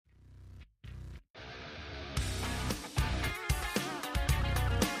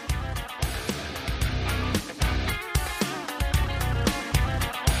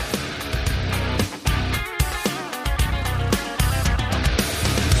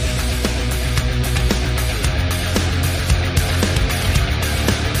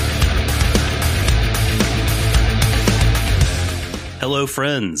Hello,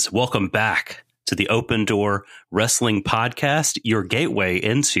 friends. Welcome back to the Open Door Wrestling Podcast, your gateway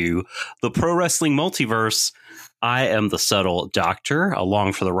into the pro wrestling multiverse. I am the Subtle Doctor.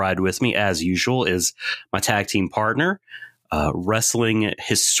 Along for the ride with me, as usual, is my tag team partner, wrestling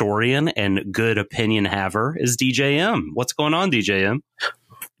historian and good opinion haver is DJM. What's going on, DJM?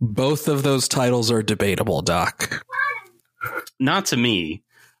 Both of those titles are debatable, Doc. Not to me.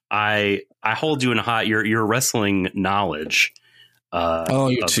 I hold you in your wrestling knowledge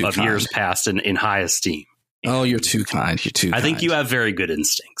of years past in high esteem. Oh, you're too kind. You're too kind. I think you have very good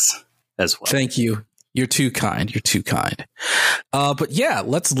instincts as well. Thank you. You're too kind. You're too kind. But yeah,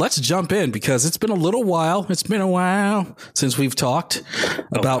 let's jump in because it's been a little while. It's been a while since we've talked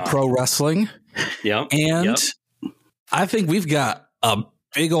about pro wrestling. Yeah. And I think we've got a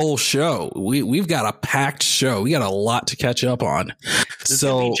big old show. We've got a packed show. We got a lot to catch up on.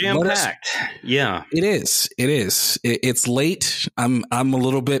 So jam-packed. Yeah, it is. It's late. I'm a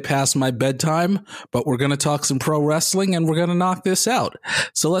little bit past my bedtime, but we're going to talk some pro wrestling and we're going to knock this out.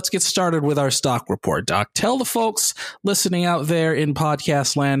 So let's get started with our stock report, Doc. Tell the folks listening out there in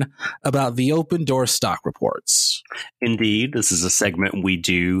podcast land about the Open Door stock reports. Indeed. This is a segment we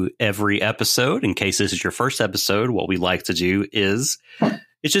do every episode. In case this is your first episode, what we like to do is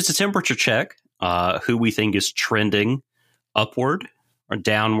it's just a temperature check, who we think is trending upward or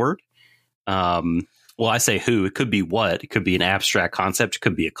downward. Well, I say who. It could be what. It could be an abstract concept. It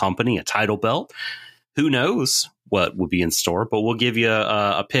could be a company, a title belt. Who knows what will be in store, but we'll give you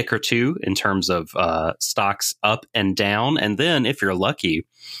a pick or two in terms of stocks up and down. And then if you're lucky,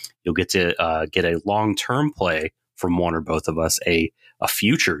 you'll get to get a long-term play from one or both of us, a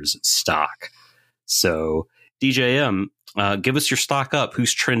futures stock. So DJM, give us your stock up.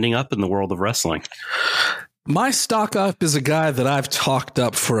 Who's trending up in the world of wrestling? My stock up is a guy that I've talked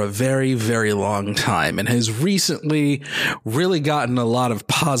up for a very, very long time and has recently really gotten a lot of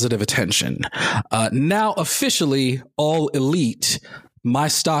positive attention. Now officially all elite, my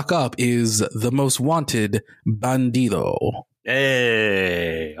stock up is the most wanted Bandido.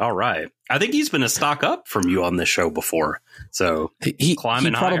 Hey, all right. I think he's been a stock up from you on this show before. So he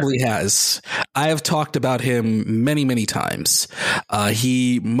probably has. I have talked about him many, many times.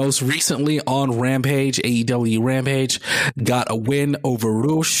 He most recently on Rampage, AEW Rampage, got a win over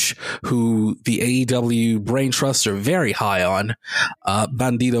Rush, who the AEW brain trusts are very high on.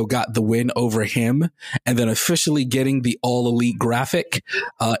 Bandido got the win over him, and then officially getting the All Elite graphic.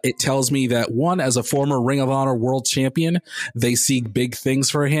 It tells me that one, as a former Ring of Honor world champion, they see big things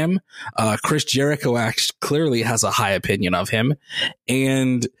for him. Chris Jericho clearly has a high opinion of him,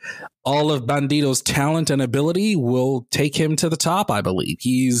 and all of Bandido's talent and ability will take him to the top, I believe.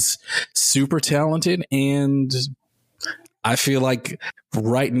 He's super talented, and I feel like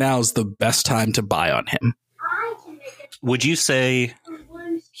right now is the best time to buy on him. Would you say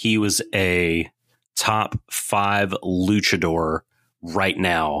he was a top 5 luchador right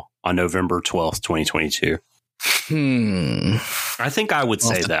now on November 12th, 2022? I think I would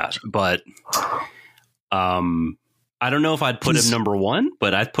say that, but I don't know if I'd put him number 1,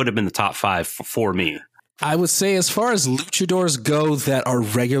 but I'd put him in the top 5 for me. I would say as far as luchadors go that are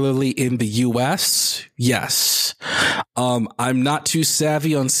regularly in the U.S., yes. I'm not too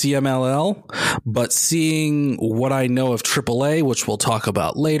savvy on CMLL, but seeing what I know of AAA, which we'll talk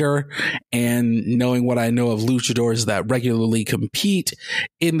about later, and knowing what I know of luchadors that regularly compete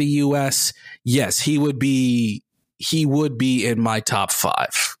in the U.S., yes, he would be in my top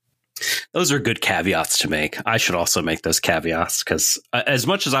 5. Those are good caveats to make. I should also make those caveats because as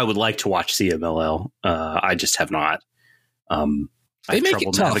much as I would like to watch CMLL, I just have not. I have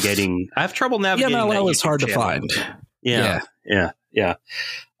trouble navigating. CMLL is hard to find. Yeah.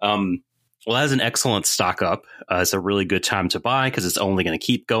 Well, as an excellent stock up, it's a really good time to buy because it's only going to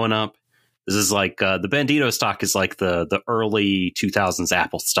keep going up. This is like the Bandido stock is like the early 2000s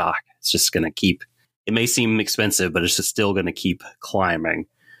Apple stock. It's just going to keep. It may seem expensive, but it's just still going to keep climbing.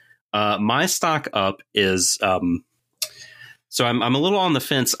 My stock up is, so I'm a little on the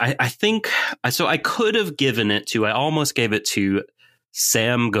fence. I think, so I could have given it to, I almost gave it to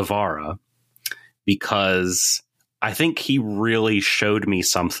Sam Guevara because I think he really showed me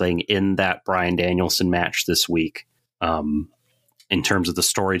something in that Bryan Danielson match this week, in terms of the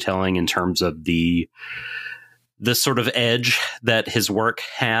storytelling, in terms of the sort of edge that his work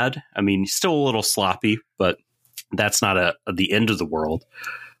had. I mean, still a little sloppy, but that's not the end of the world.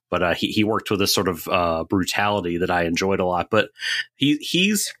 But he worked with a sort of brutality that I enjoyed a lot. But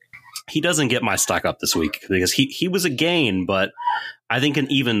he doesn't get my stock up this week because he was a gain. But I think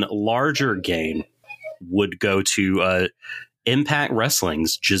an even larger gain would go to Impact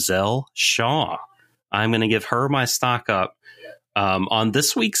Wrestling's Giselle Shaw. I'm going to give her my stock up. On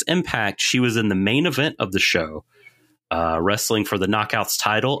this week's Impact, she was in the main event of the show, wrestling for the Knockouts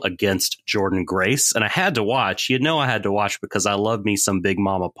title against Jordan Grace. And I had to watch. You know I had to watch because I love me some Big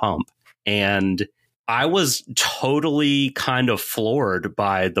Mama Pump. And I was totally kind of floored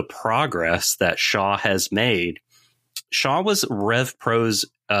by the progress that Shaw has made. Shaw was Rev Pro's,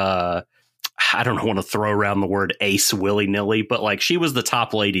 I don't want to throw around the word ace willy-nilly, but like she was the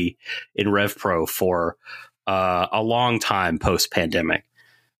top lady in Rev Pro for a long time post-pandemic.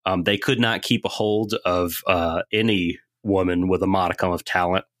 They could not keep a hold of any woman with a modicum of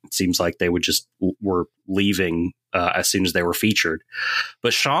talent. It seems like they were leaving as soon as they were featured.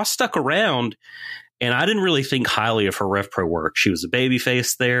 But Shaw stuck around, and I didn't really think highly of her Rev Pro work. She was a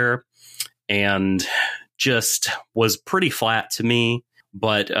babyface there and just was pretty flat to me.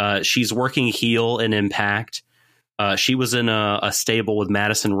 But she's working heel in Impact. She was in a stable with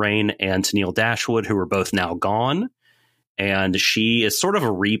Madison Rayne and Tennille Dashwood, who are both now gone. And she is sort of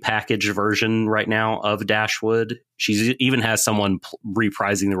a repackaged version right now of Dashwood. She even has someone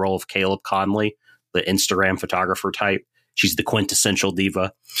reprising the role of Caleb Conley, the Instagram photographer type. She's the quintessential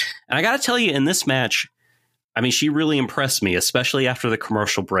diva. And I got to tell you, in this match, I mean, she really impressed me, especially after the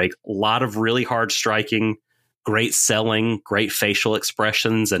commercial break. A lot of really hard striking, great selling, great facial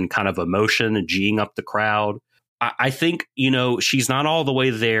expressions and kind of emotion and geeing up the crowd. I think, she's not all the way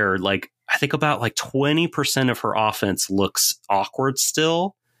there. Like, I think about like 20% of her offense looks awkward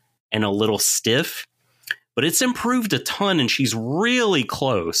still and a little stiff, but it's improved a ton. And she's really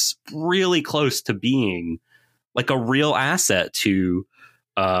close to being like a real asset to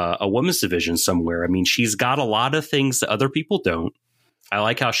a women's division somewhere. I mean, she's got a lot of things that other people don't. I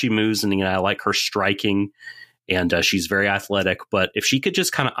like how she moves, and I like her striking, and she's very athletic. But if she could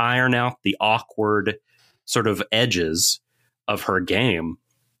just kind of iron out the awkward sort of edges of her game,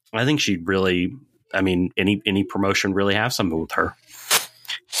 I think she'd really, any promotion really have something with her.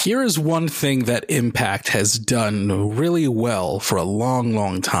 Here is one thing that Impact has done really well for a long,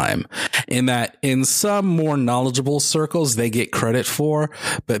 long time, in that in some more knowledgeable circles, they get credit for,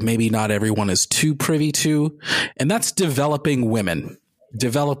 but maybe not everyone is too privy to. And that's developing women,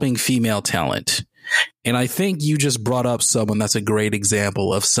 developing female talent. And I think you just brought up someone that's a great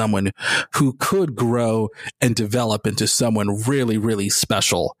example of someone who could grow and develop into someone really, really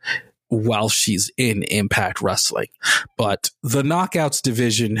special while she's in Impact Wrestling. But the Knockouts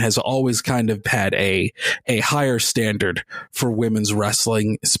division has always kind of had a higher standard for women's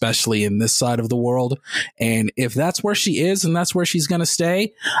wrestling, especially in this side of the world. And if that's where she is and that's where she's going to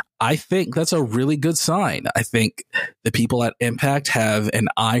stay, I think that's a really good sign. I think the people at Impact have an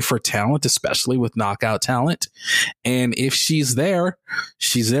eye for talent, especially with knockout talent. And if she's there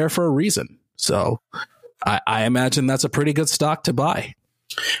for a reason. So I imagine that's a pretty good stock to buy.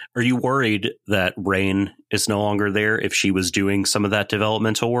 Are you worried that Rain is no longer there if she was doing some of that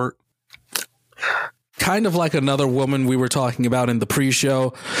developmental work? Kind of like another woman we were talking about in the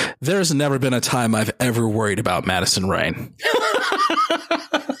pre-show. There's never been a time I've ever worried about Madison Rayne.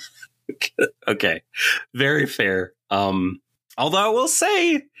 Okay. Very fair. Although I will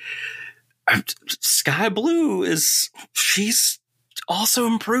say Sky Blue she's also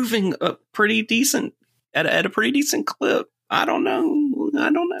improving a pretty decent at a pretty decent clip. I don't know.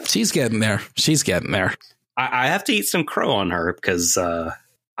 She's getting there. I have to eat some crow on her because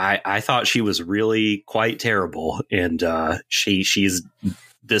I thought she was really quite terrible. And she's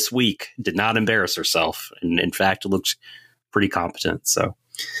this week did not embarrass herself. And in fact, looked pretty competent. So,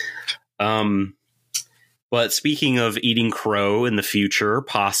 but speaking of eating crow in the future,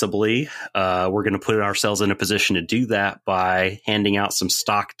 possibly, we're going to put ourselves in a position to do that by handing out some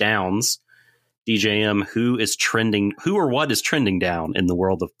stock downs. DJM, who or what is trending down in the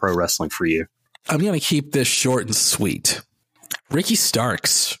world of pro wrestling for you? I'm going to keep this short and sweet. Ricky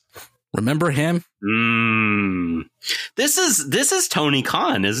Starks. Remember him? This is Tony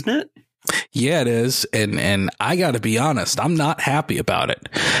Khan, isn't it? Yeah, it is. And I got to be honest, I'm not happy about it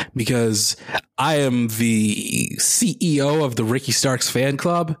because I am the CEO of the Ricky Starks fan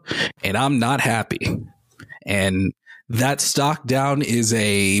club and I'm not happy. And that stock down is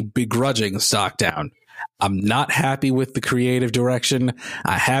a begrudging stock down. I'm not happy with the creative direction.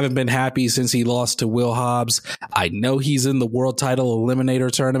 I haven't been happy since he lost to Will Hobbs. I know he's in the world title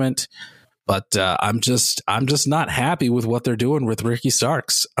eliminator tournament, but I'm just not happy with what they're doing with Ricky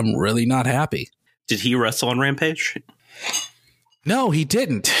Starks. I'm really not happy. Did he wrestle on Rampage? No, he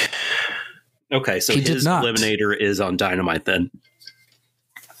didn't. Okay, so his eliminator is on Dynamite then.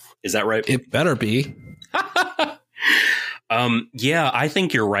 Is that right? It better be. Yeah, I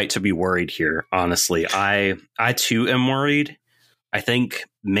think you're right to be worried here. Honestly, I too am worried. I think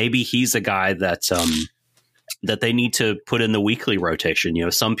maybe he's a guy that that they need to put in the weekly rotation. You know,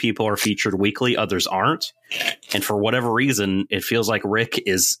 some people are featured weekly, others aren't. And for whatever reason, it feels like Rick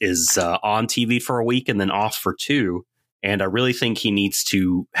is on TV for a week and then off for 2. And I really think he needs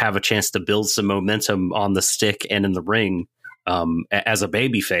to have a chance to build some momentum on the stick and in the ring as a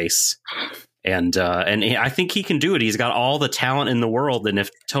babyface. And I think he can do it. He's got all the talent in the world. And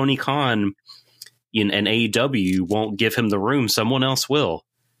if Tony Khan and AEW won't give him the room, someone else will.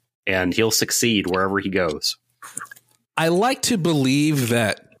 And he'll succeed wherever he goes. I like to believe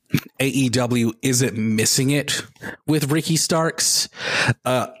that AEW isn't missing it with Ricky Starks.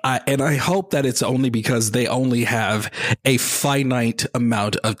 And I hope that it's only because they only have a finite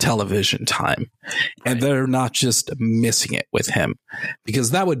amount of television time. And they're not just missing it with him,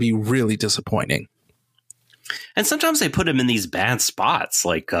 because that would be really disappointing. And sometimes they put him in these bad spots,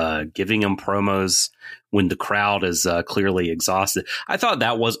 like giving him promos when the crowd is clearly exhausted. I thought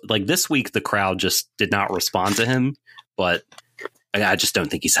that was like this week, the crowd just did not respond to him, but I just don't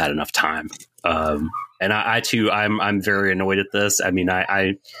think he's had enough time. And I too, I'm very annoyed at this. I mean,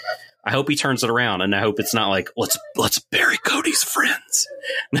 I hope he turns it around, and I hope it's not like, let's bury Cody's friends.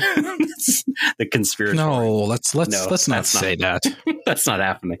 The conspiracy. No, let's not say that. That's not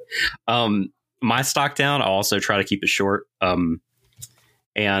happening. My stock down, I'll also try to keep it short.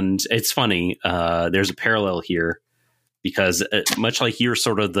 And it's funny. There's a parallel here because much like you're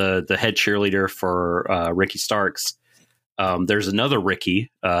sort of the head cheerleader for Ricky Starks, there's another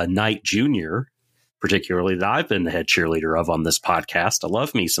Ricky Knight Jr., particularly, that I've been the head cheerleader of on this podcast. I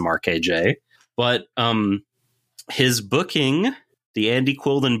love me some RKJ, but his booking, the Andy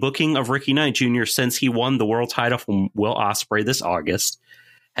Quildan booking of Ricky Knight Jr. since he won the world title from Will Ospreay this August,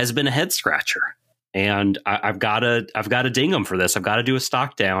 has been a head scratcher. And I've got to ding him for this. I've got to do a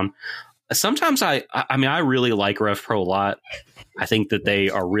stock down. Sometimes I really like Rev Pro a lot. I think that they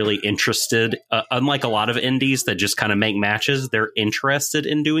are really interested, unlike a lot of indies that just kind of make matches. They're interested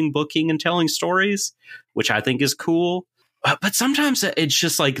in doing booking and telling stories, which I think is cool. But sometimes it's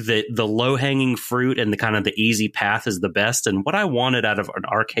just like the low hanging fruit and the kind of the easy path is the best. And what I wanted out of an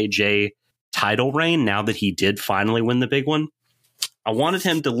RKJ title reign, now that he did finally win the big one, I wanted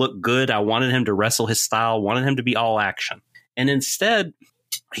him to look good. I wanted him to wrestle his style, wanted him to be all action. And instead,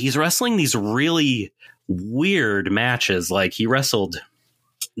 he's wrestling these really weird matches. Like he wrestled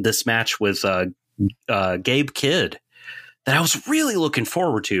this match with Gabe Kidd that I was really looking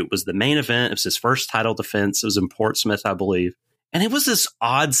forward to. It was the main event. It was his first title defense. It was in Portsmouth, I believe. And it was this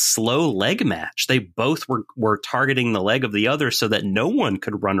odd, slow leg match. They both were targeting the leg of the other so that no one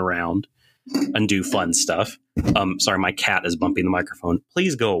could run around and do fun stuff. Sorry, my cat is bumping the microphone.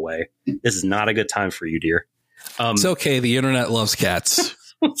 Please go away. This is not a good time for you, dear. It's okay. The internet loves cats.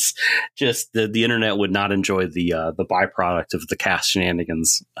 Just the internet would not enjoy the byproduct of the cast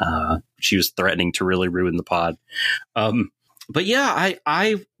shenanigans. She was threatening to really ruin the pod. But yeah,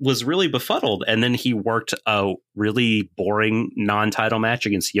 I was really befuddled. And then he worked a really boring non-title match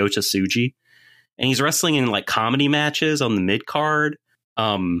against Yota Tsuji. And he's wrestling in like comedy matches on the mid card.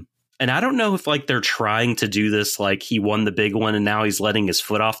 And I don't know if like they're trying to do this, like he won the big one and now he's letting his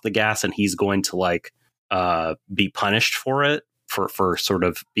foot off the gas and he's going to like be punished for it for sort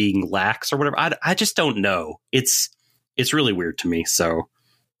of being lax or whatever. I just don't know. It's really weird to me. So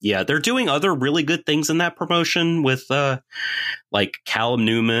yeah, they're doing other really good things in that promotion with like Callum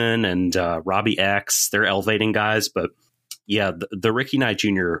Newman and Robbie X. They're elevating guys, but yeah, the Ricky Knight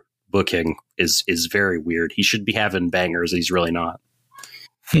Jr. booking is very weird. He should be having bangers. He's really not.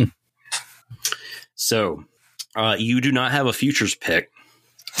 So, you do not have a futures pick.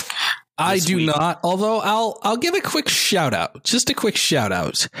 I do not, although I'll give a quick shout out, just a quick shout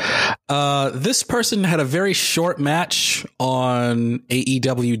out. This person had a very short match on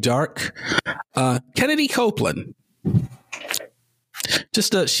AEW Dark. Kennedy Copeland.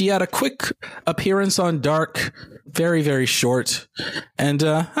 She had a quick appearance on Dark, very, very short. And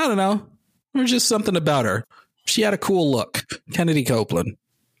I don't know, there's just something about her. She had a cool look. Kennedy Copeland.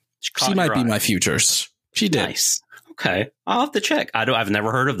 She might be my futures. She did. Nice. Okay, I'll have to check. I've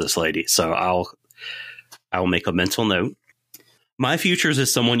never heard of this lady, so I'll make a mental note. My futures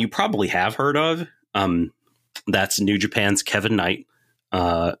is someone you probably have heard of. That's New Japan's Kevin Knight,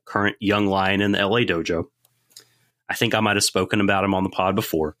 current young lion in the LA dojo. I think I might have spoken about him on the pod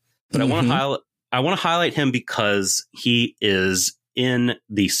before, but I want to highlight him because he is in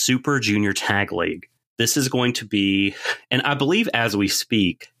the Super Junior Tag League. This is going to be, and I believe as we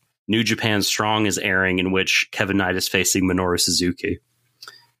speak, New Japan Strong is airing, in which Kevin Knight is facing Minoru Suzuki.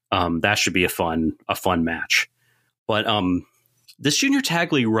 That should be a fun match. But this Junior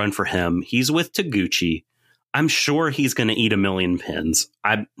Tag League run for him, he's with Taguchi. I'm sure he's going to eat a million pins.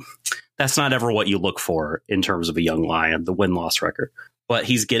 That that's not ever what you look for in terms of a young lion, the win-loss record. But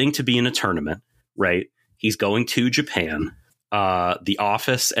he's getting to be in a tournament, right? He's going to Japan. The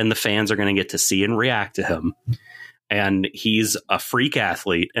office and the fans are going to get to see and react to him. And he's a freak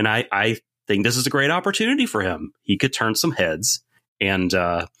athlete. And I think this is a great opportunity for him. He could turn some heads. And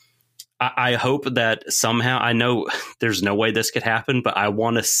I hope that somehow, I know there's no way this could happen, but I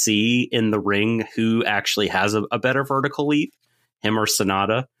want to see in the ring who actually has a better vertical leap, him or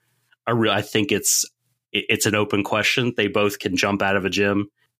Sonata. I think it's an open question. They both can jump out of a gym.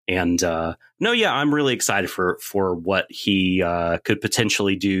 And I'm really excited for what he could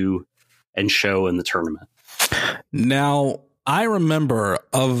potentially do and show in the tournament. Now, I remember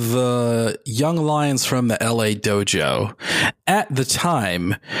of the young lions from the LA dojo at the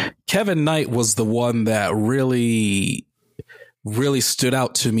time, Kevin Knight was the one that really, really stood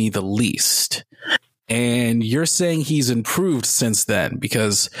out to me the least. And you're saying he's improved since then,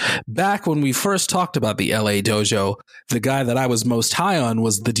 because back when we first talked about the LA dojo, the guy that I was most high on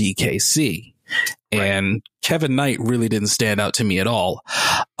was the DKC. Right. And Kevin Knight really didn't stand out to me at all.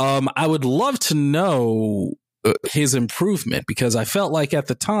 I would love to know his improvement, because I felt like at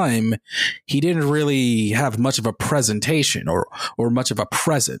the time he didn't really have much of a presentation or much of a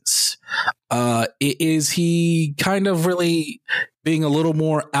presence. Is he kind of really being a little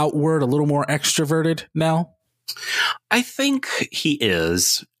more outward, a little more extroverted now? I think he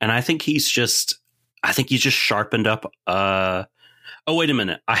is, and I think he's just sharpened up. Oh, wait a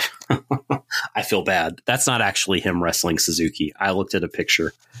minute. I feel bad. That's not actually him wrestling Suzuki. I looked at a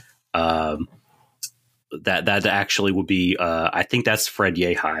picture. That actually would be, I think that's Fred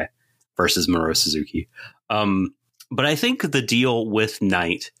Yehai versus Minoru Suzuki. But I think the deal with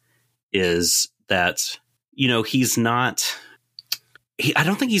Knight is that, he's not, I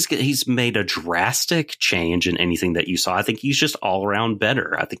don't think he's made a drastic change in anything that you saw. I think he's just all around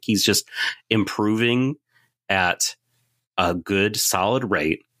better. I think he's just improving at a good, solid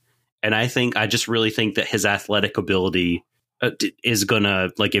rate. And I just really think that his athletic ability is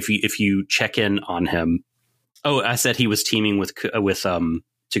gonna, like, if you check in on him. Oh, I said he was teaming with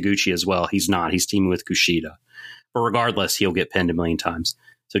Taguchi as well. He's not. He's teaming with Kushida. But regardless, he'll get pinned a million times.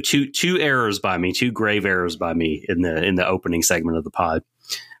 So two errors by me, two grave errors by me in the opening segment of the pod.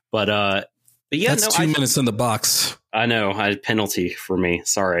 But yeah, that's 2 minutes in the box. I know. Penalty for me.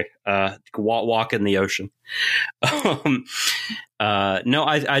 Sorry. Walk in the ocean. No,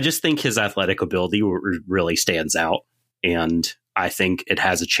 I just think his athletic ability really stands out, and I think it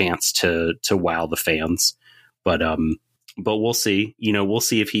has a chance to wow the fans. But we'll see. We'll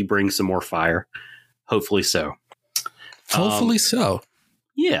see if he brings some more fire. Hopefully so. Hopefully so.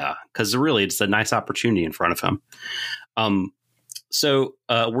 Yeah, because really, it's a nice opportunity in front of him. So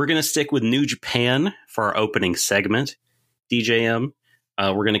we're going to stick with New Japan for our opening segment, DJM.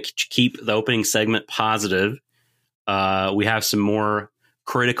 We're going to keep the opening segment positive. We have some more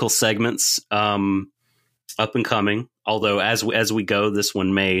critical segments up and coming. Although as we go, this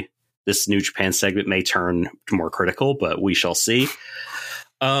New Japan segment may turn more critical, but we shall see.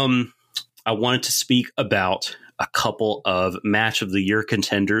 I wanted to speak about a couple of match of the year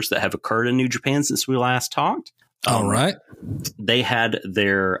contenders that have occurred in New Japan since we last talked. All right. They had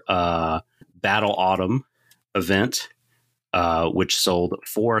their Battle Autumn event, which sold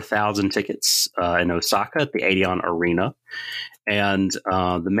 4,000 tickets in Osaka at the Adion Arena. And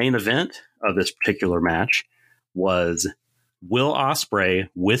the main event of this particular match was Will Ospreay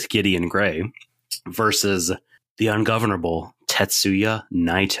with Gideon Gray versus the ungovernable Tetsuya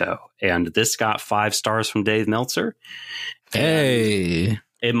Naito. And this got 5 stars from Dave Meltzer. Hey.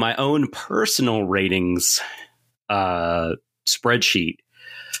 In my own personal ratings spreadsheet,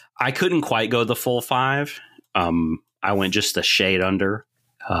 I couldn't quite go the full 5. I went just a shade under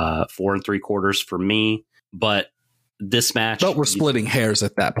 4 3/4 for me. But this match, but we're splitting hairs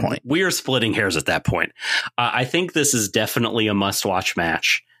at that point. We are splitting hairs at that point. I think this is definitely a must-watch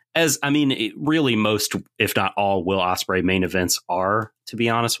match. Really most, if not all, Will Ospreay main events are, to be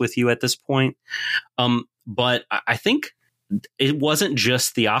honest with you, at this point. But I think it wasn't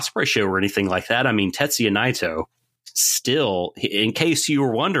just the Ospreay show or anything like that. I mean, Tetsuya Naito still, in case you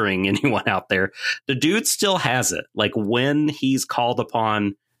were wondering, anyone out there, the dude still has it. Like, when he's called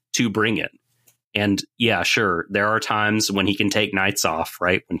upon to bring it. And yeah, sure, there are times when he can take nights off,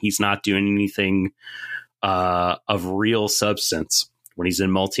 right? When he's not doing anything of real substance, when he's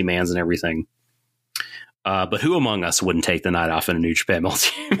in multi-mans and everything. But who among us wouldn't take the night off in a New Japan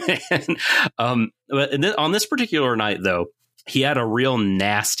multi-man? But on this particular night, though, he had a real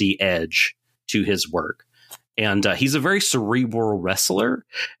nasty edge to his work. And he's a very cerebral wrestler.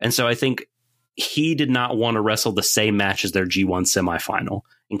 And so I think he did not want to wrestle the same match as their G1 semifinal.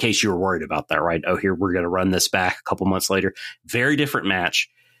 in case you were worried about that, right? Oh, here, we're going to run this back a couple months later. Very different match.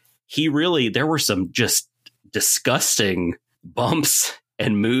 There were some just disgusting bumps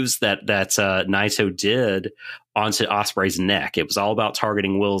and moves that Naito did onto Ospreay's neck. It was all about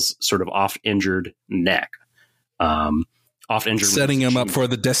targeting Will's sort of oft injured neck. Oft injured, setting him up for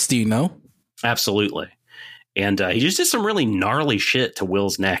the Destino. Absolutely. And he just did some really gnarly shit to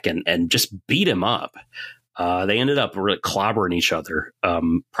Will's neck and just beat him up. They ended up really clobbering each other.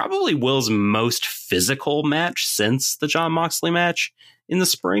 Probably Will's most physical match since the Jon Moxley match in the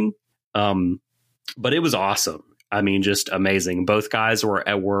spring. But it was awesome. I mean, just amazing. Both guys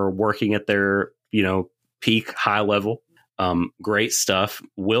were working at their, peak high level. Great stuff.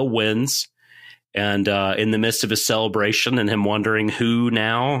 Will wins. And in the midst of his celebration and him wondering who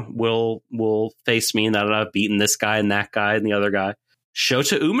now will face me, now that I've beaten this guy and that guy and the other guy,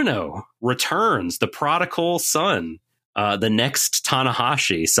 Shota Umino returns, the prodigal son, the next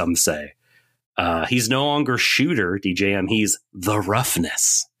Tanahashi, some say. He's no longer Shooter, DJM. He's the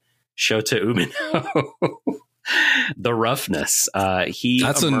Roughness. Shota Umino. The Roughness.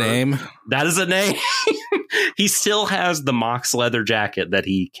 That's a name. That is a name. He still has the Mox leather jacket that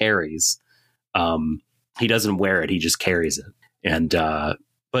he carries. He doesn't wear it. He just carries it. And,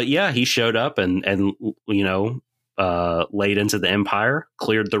 but yeah, he showed up and laid into the Empire,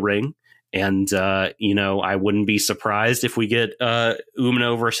 cleared the ring. And, I wouldn't be surprised if we get,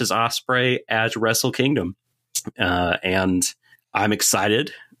 Umino versus Ospreay at Wrestle Kingdom. And I'm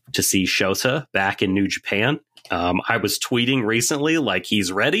excited to see Shota back in New Japan. I was tweeting recently, like,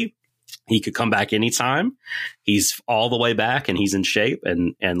 he's ready. He could come back anytime. He's all the way back and he's in shape.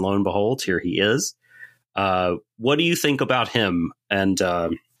 And lo and behold, here he is. What do you think about him and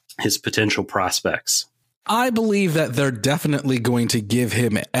his potential prospects? I believe that they're definitely going to give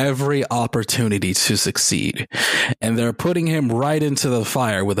him every opportunity to succeed. And they're putting him right into the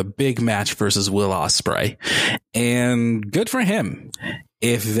fire with a big match versus Will Ospreay. And good for him.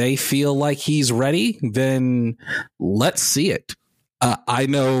 If they feel like he's ready, then let's see it. I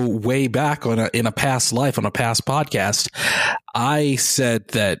know way back in a past life, on a past podcast, I said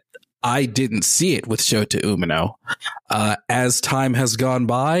that I didn't see it with Shota Umino. As time has gone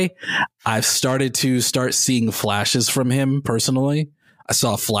by, I've started seeing flashes from him personally. I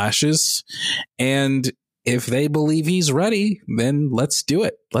saw flashes, and if they believe he's ready, then let's do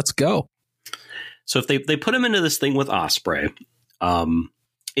it. Let's go. So if they put him into this thing with Ospreay,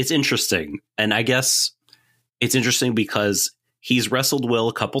 it's interesting. And I guess it's interesting because he's wrestled Will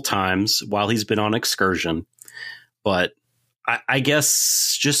a couple times while he's been on excursion, but I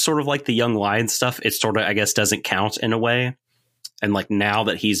guess just sort of like the Young Lion stuff, it sort of, I guess, doesn't count in a way. And like now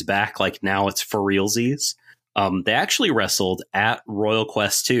that he's back, like now it's for realsies. They actually wrestled at Royal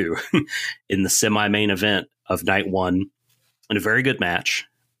Quest 2 in the semi-main event of night one in a very good match.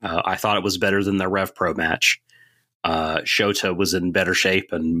 I thought it was better than the Rev Pro match. Shota was in better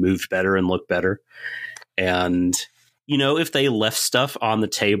shape and moved better and looked better. And, if they left stuff on the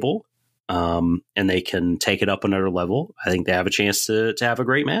table, and they can take it up another level, I think they have a chance to have a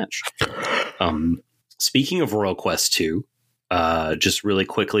great match. Speaking of Royal Quest 2, just really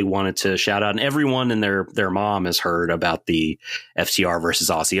quickly wanted to shout out, and everyone and their mom has heard about the FTR versus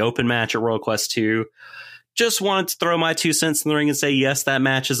Aussie Open match at Royal Quest 2. Just wanted to throw my 2 cents in the ring and say, yes, that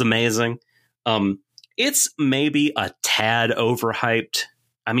match is amazing. It's maybe a tad overhyped.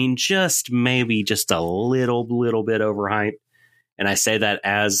 I mean, just a little bit overhyped. And I say that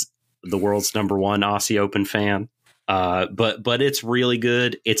as the world's number one Aussie Open fan. But it's really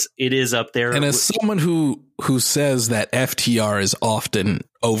good. It is up there. And as someone who says that FTR is often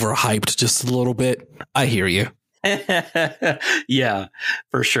overhyped just a little bit, I hear you. Yeah,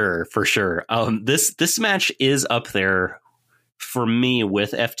 for sure. This match is up there for me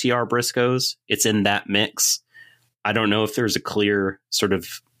with FTR Briscoes. It's in that mix. I don't know if there's a clear sort of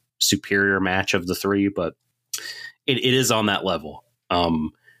superior match of the three, but it is on that level.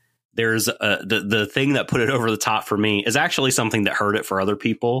 There's the thing that put it over the top for me is actually something that hurt it for other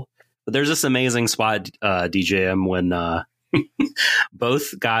people. But there's this amazing spot, DJM, when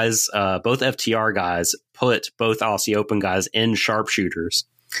both FTR guys put both Aussie Open guys in sharpshooters.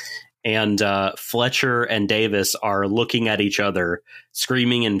 And Fletcher and Davis are looking at each other,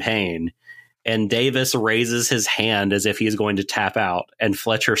 screaming in pain. And Davis raises his hand as if he's going to tap out. And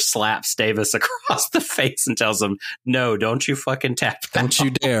Fletcher slaps Davis across the face and tells him, no, don't you fucking tap out. Don't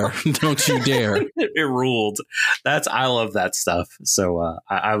you dare. Don't you dare. It ruled. I love that stuff. So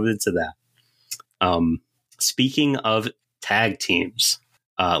I'm into that. Speaking of tag teams,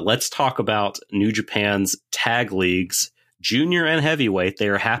 let's talk about New Japan's tag leagues, junior and heavyweight. They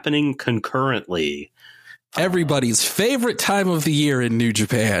are happening concurrently. Everybody's favorite time of the year in New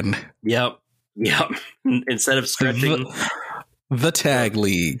Japan. Yep. Instead of stretching the tag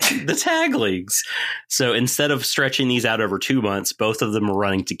league. The tag leagues. So instead of stretching these out over 2 months, both of them are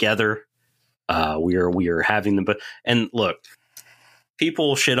running together. We are having them. And look,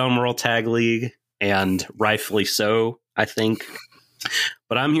 people shit on World Tag League, and rightfully so, I think.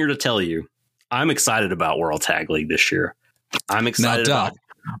 But I'm here to tell you, I'm excited about World Tag League this year. I'm excited about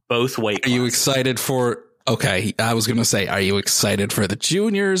both weight classes. Are you excited for... Okay, I was going to say, are you excited for the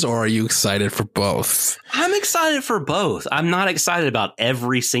juniors or are you excited for both? I'm excited for both. I'm not excited about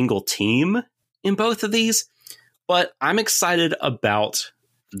every single team in both of these, but I'm excited about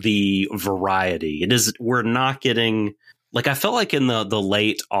the variety. We're not getting, like, I felt like in the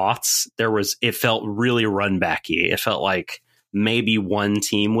late aughts, it felt really run backy. It felt like maybe one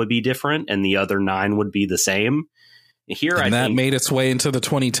team would be different and the other 9 would be the same. Here, and that made its way into the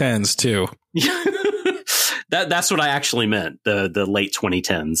 2010s too. That's what I actually meant. The late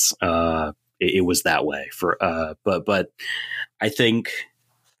 2010s. It was that way but I think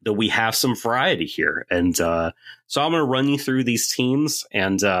that we have some variety here, and so I'm going to run you through these teams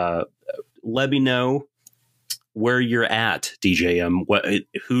and let me know where you're at, DJM.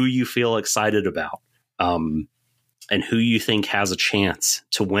 Who you feel excited about, and who you think has a chance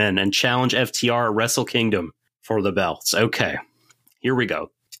to win and challenge FTR at Wrestle Kingdom for the belts. Okay, here we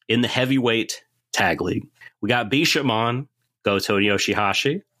go. In the heavyweight tag league, we got Bishamon, Goto and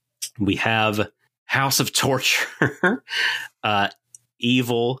Yoshihashi. We have House of Torture,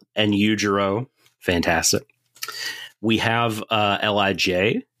 Evil and Yujiro. Fantastic. We have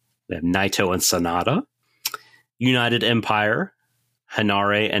LIJ. We have Naito and Sonata. United Empire,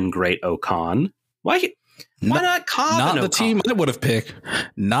 Hanare and Great Okan. Why not Cobb? Not and the Okan? team I would have picked.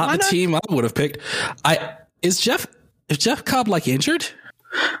 Team I would have picked. Is Jeff Cobb like injured?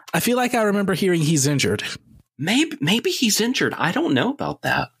 I feel like I remember hearing he's injured. Maybe he's injured. I don't know about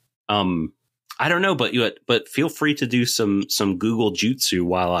that. I don't know, but feel free to do some Google jutsu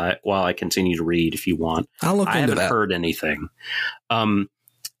while I continue to read if you want. I'll look into that. I haven't heard anything.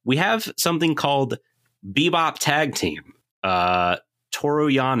 We have something called Bebop Tag Team. Toru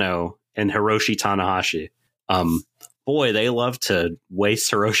Yano and Hiroshi Tanahashi. Boy, they love to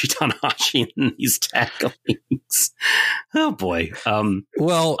waste Hiroshi Tanahashi in these tag leagues. Oh boy.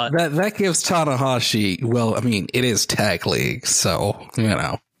 That gives Tanahashi. Well, I mean, it is tag league, so you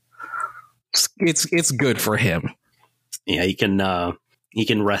know, it's good for him. Yeah, he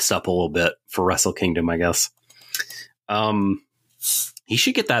can rest up a little bit for Wrestle Kingdom, I guess. He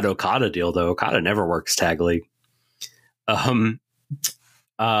should get that Okada deal though. Okada never works tag league.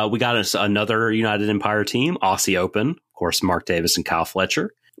 We got another United Empire team, Aussie Open. Of course, Mark Davis and Kyle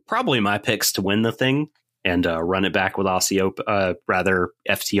Fletcher. Probably my picks to win the thing and run it back with Aussie Open,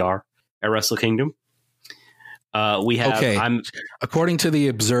 FTR at Wrestle Kingdom. We have. According to the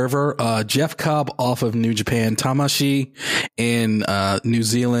Observer, Jeff Cobb off of New Japan, Tamashi in New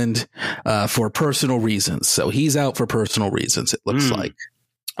Zealand for personal reasons. So he's out for personal reasons. It looks like.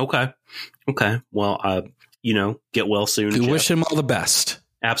 Okay. Well, get well soon. We wish him all the best.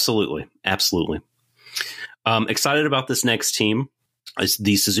 Absolutely. Excited about this next team. It's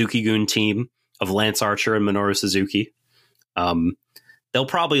the Suzuki-gun team of Lance Archer and Minoru Suzuki. They'll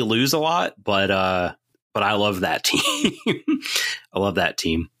probably lose a lot, but I love that team. I love that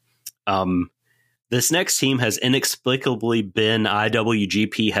team. This next team has inexplicably been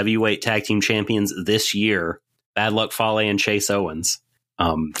IWGP Heavyweight Tag Team Champions this year. Bad Luck Fale and Chase Owens.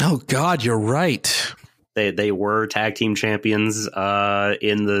 Oh God, you're right. They were tag team champions in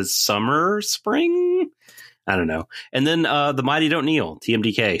the spring. I don't know. And then the Mighty Don't Kneel,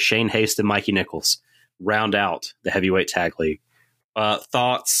 TMDK, Shane Haste and Mikey Nichols round out the heavyweight tag league.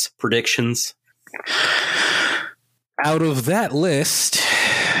 Thoughts, predictions? Out of that list,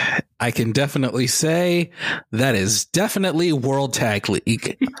 I can definitely say that is definitely World Tag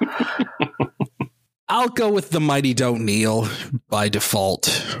League. I'll go with the Mighty Don't Kneel by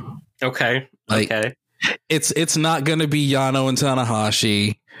default. Okay. It's not going to be Yano and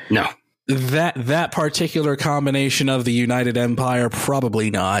Tanahashi. No. That particular combination of the United Empire, probably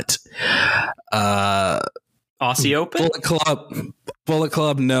not. Aussie Open? Bullet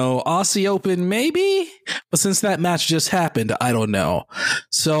Club, no. Aussie Open, maybe? But since that match just happened, I don't know.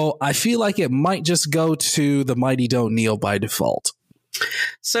 So I feel like it might just go to the Mighty Don't Kneel by default.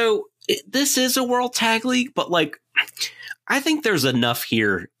 So this is a World Tag League, but I think there's enough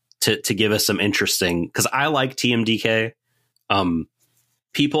here to give us some interesting, because I like TMDK.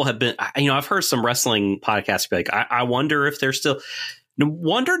 People have been, I've heard some wrestling podcasts be like, I wonder if they're still,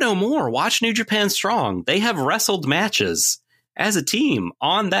 wonder no more. Watch New Japan Strong. They have wrestled matches as a team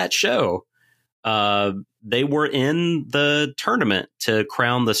on that show. they were in the tournament to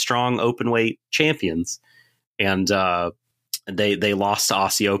crown the strong openweight champions, and they lost to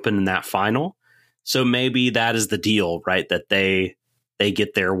Aussie Open in that final. So maybe that is the deal, right? That they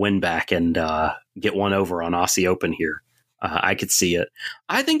get their win back and get one over on Aussie Open here. I could see it.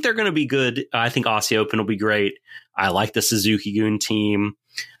 I think they're going to be good. I think Aussie Open will be great. I like the Suzuki-gun team.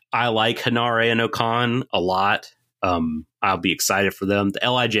 I like Hanare and Okan a lot. I'll be excited for them. The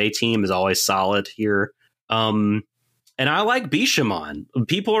LIJ team is always solid here. And I like Bishamon.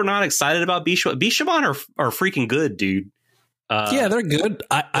 People are not excited about Bishamon. Bishamon are freaking good, dude. Yeah, they're good.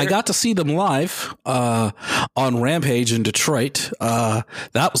 I got to see them live on Rampage in Detroit.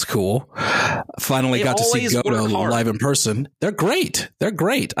 That was cool. Finally got to see Goto live in person. They're great. They're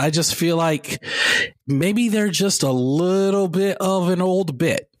great. I just feel like maybe they're just a little bit of an old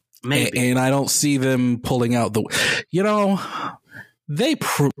bit. Maybe. And I don't see them pulling out they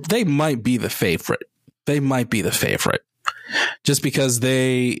might be the favorite. They might be the favorite. Just because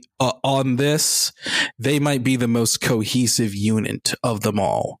they on this, they might be the most cohesive unit of them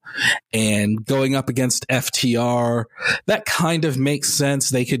all. And going up against FTR, that kind of makes sense.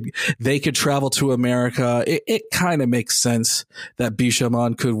 They could travel to America. It kind of makes sense that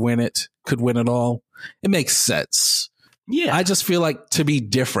Bishamon could win it all. It makes sense. Yeah. I just feel like, to be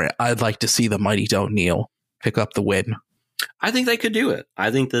different, I'd like to see the Mighty Don't Kneel pick up the win. I think they could do it.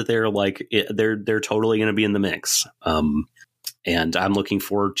 I think that they're totally going to be in the mix. And I'm looking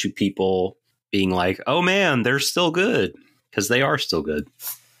forward to people being like, oh man, they're still good, because they are still good.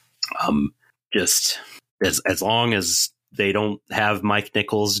 Just as long as they don't have Mike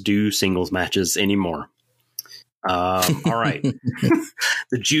Nichols do singles matches anymore. All right.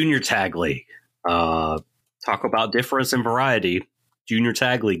 The Junior Tag League. Talk about difference and variety. Junior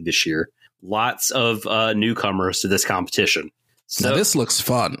Tag League this year. Lots of newcomers to this competition. So now this looks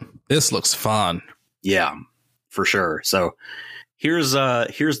fun. Yeah, for sure. So here's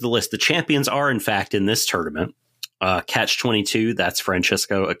the list. The champions are, in fact, in this tournament. Catch 22, that's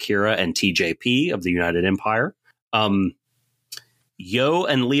Francesco Akira and TJP of the United Empire. Yo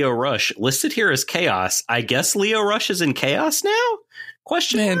and Leo Rush listed here as Chaos. I guess Leo Rush is in Chaos now?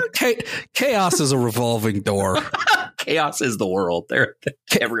 Question mark? Chaos is a revolving door. Chaos is the world. They're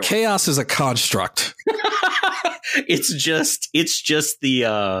everyone. Chaos is a construct. It's just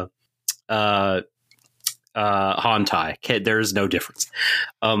the Hantai. There's no difference.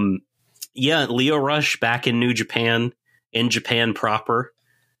 Yeah, Leo Rush back in New Japan, in Japan proper,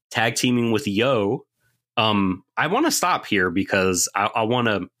 tag teaming with Yo. I want to stop here because I want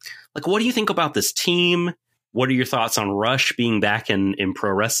to, what do you think about this team? What are your thoughts on Rush being back in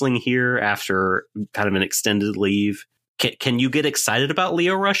pro wrestling here after kind of an extended leave? Can you get excited about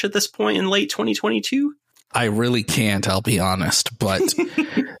Leo Rush at this point in late 2022? I really can't, I'll be honest. But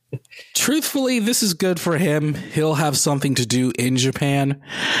truthfully, this is good for him. He'll have something to do in Japan,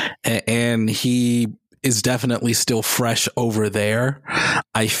 and he is definitely still fresh over there.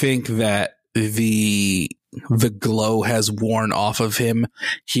 I think that the glow has worn off of him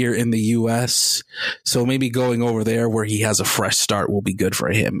here in the US. So maybe going over there where he has a fresh start will be good for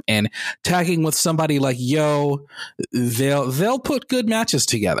him. And tagging with somebody like Yo, they'll put good matches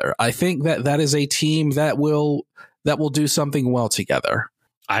together. I think that is a team that will do something well together.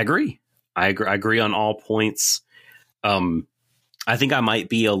 I agree on all points. I think I might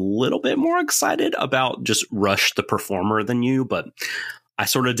be a little bit more excited about just Rush the performer than you, but I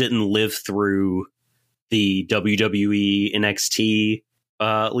sort of didn't live through the WWE NXT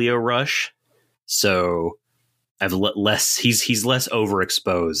Leo Rush, so I've less. He's less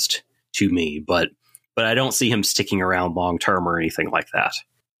overexposed to me, but I don't see him sticking around long term or anything like that.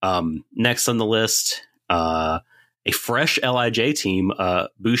 Next on the list, a fresh LIJ team,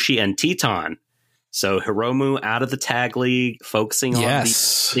 Bushi and Teton. So Hiromu out of the tag league, focusing on the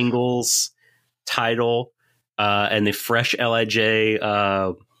singles title, and the fresh LIJ.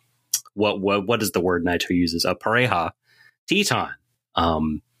 What is the word Naito uses? Pareja. Teton.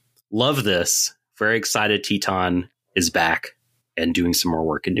 Love this. Very excited Teton is back and doing some more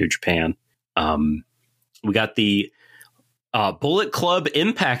work in New Japan. We got the Bullet Club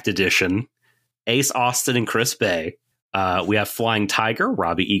Impact Edition. Ace Austin and Chris Bay. We have Flying Tiger,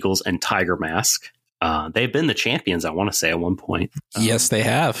 Robbie Eagles, and Tiger Mask. They've been the champions, I want to say, at one point. Yes, they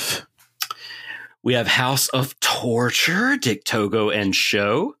have. We have House of Torture, Dick Togo and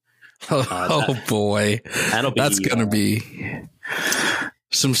Show. Boy, that's gonna be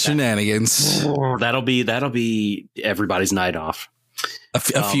some shenanigans. That'll be everybody's night off. A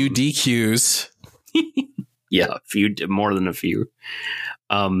few DQs. Yeah, a few, more than a few.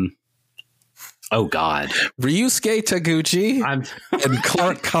 Oh God, Ryusuke Taguchi and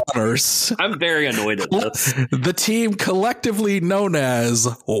Clark Connors. I'm very annoyed at this. The team collectively known as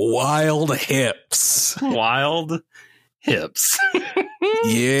Wild Hips. Wild Hips.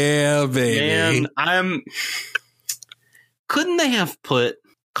 Yeah, baby. Man, couldn't they have put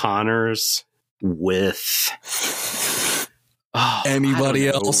Connors with anybody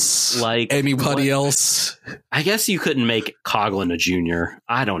else? Like anybody else? I guess you couldn't make Coughlin a junior.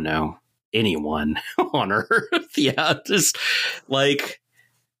 I don't know. Anyone on earth. Yeah, just like,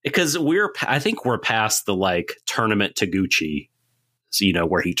 because I think we're past the like tournament Taguchi, so,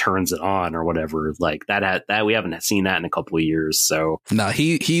 where he turns it on or whatever, like that we haven't seen that in a couple of years. So no,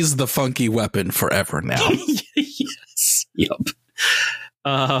 he's the funky weapon forever now. Yes. Yep.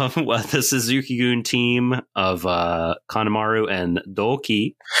 Well, the Suzuki-gun team of Kanemaru and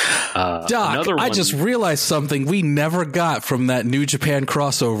Doki. Doc, I just realized something we never got from that New Japan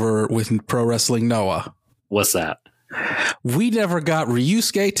crossover with Pro Wrestling Noah. What's that? We never got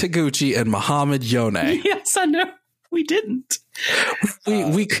Ryusuke Taguchi and Muhammad Yone. Yes, I know. We didn't.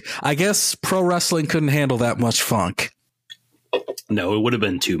 I guess Pro Wrestling couldn't handle that much funk. No, it would have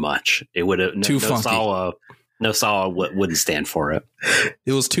been too much. It would have too funky. No Sawa wouldn't stand for it.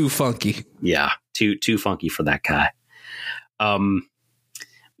 It was too funky. Yeah, too funky for that guy. I'm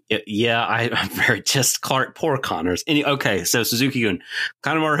very just Clark. Poor Connors. Okay, so Suzuki-gun,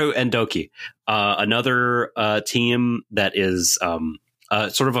 Kanemaru, and Doki, another team that is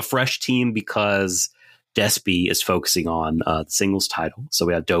sort of a fresh team because Despy is focusing on the singles title. So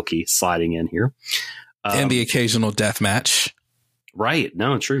we have Doki sliding in here, and the occasional death match. Right.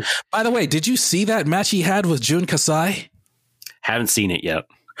 No, true. By the way, did you see that match he had with Jun Kasai? Haven't seen it yet.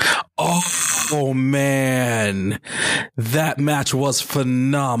 Oh man. That match was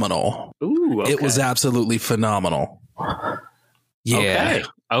phenomenal. Ooh, okay. It was absolutely phenomenal. Yeah.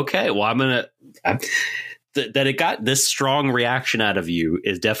 Okay. Well, that it got this strong reaction out of you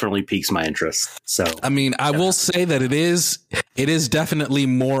is definitely piques my interest. So, I mean, I will say that it is definitely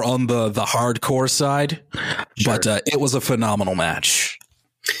more on the hardcore side, sure. But it was a phenomenal match.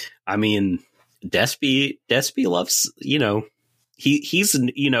 I mean, Despy loves, he's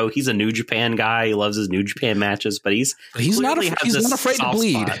a New Japan guy. He loves his New Japan matches, but he's not afraid to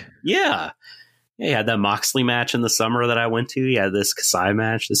bleed. Spot. Yeah. He had that Moxley match in the summer that I went to. He had this Kasai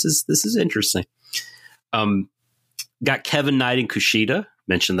match. This is interesting. Got Kevin Knight and Kushida,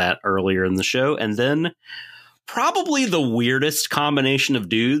 mentioned that earlier in the show, and then probably the weirdest combination of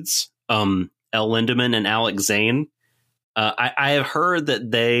dudes, El Lindemann and Alex Zane. I have heard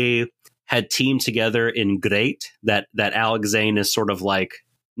that they had teamed together in Great, that Alex Zane is sort of like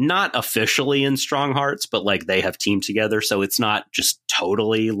not officially in Strong Hearts, but like they have teamed together, so it's not just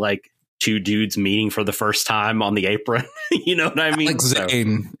totally like two dudes meeting for the first time on the apron. You know what I mean?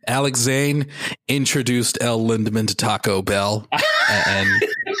 Alex Zane introduced El Lindemann to Taco Bell,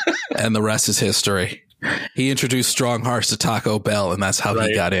 and the rest is history. He introduced Strong Hearts to Taco Bell, and that's how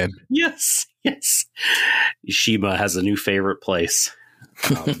he got in. Yes. Shima has a new favorite place.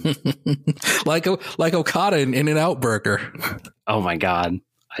 Like Okada in In-N-Out Burger. Oh my God.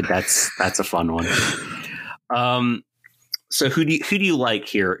 That's a fun one. So who do you like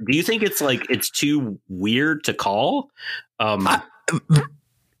here? Do you think it's too weird to call? What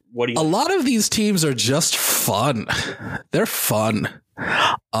do you? A lot of these teams are just fun. They're fun.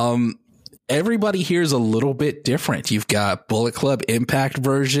 Everybody here is a little bit different. You've got Bullet Club Impact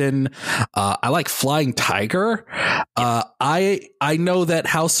version. I like Flying Tiger. I know that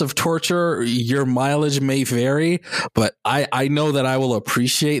House of Torture, your mileage may vary, but I know that I will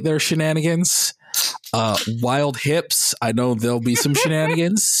appreciate their shenanigans. Wild Hips, I know there'll be some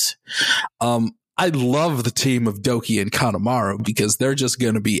shenanigans. I love the team of Doki and Kanemaru because they're just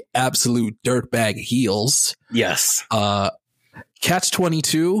going to be absolute dirtbag heels. Yes. Catch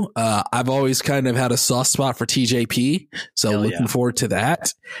 22. I've always kind of had a soft spot for TJP, so looking forward to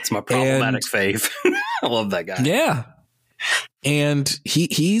that. It's my problematic fave. I love that guy. Yeah, and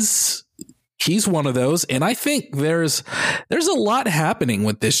he's one of those, and I think there's a lot happening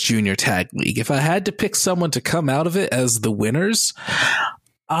with this junior tag league. If I had to pick someone to come out of it as the winners,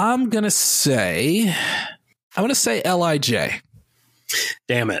 I'm gonna say LIJ.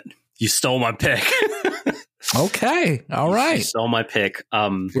 Damn it! You stole my pick. Okay, all right. You stole my pick.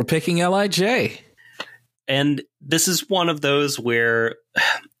 We're picking LIJ, and this is one of those where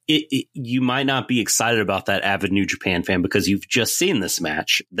you might not be excited about that avid New Japan fan because you've just seen this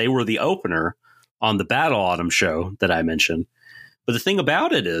match. They were the opener on the Battle Autumn show that I mentioned. But the thing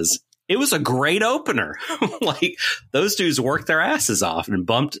about it is, it was a great opener. Like, those dudes worked their asses off and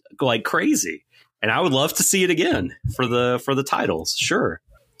bumped like crazy. And I would love to see it again for the titles. Sure.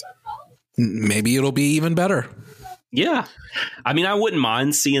 Maybe it'll be even better. Yeah. I mean, I wouldn't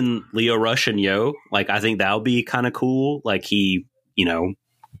mind seeing Lio Rush and Yo. Like, I think that would be kind of cool. Like,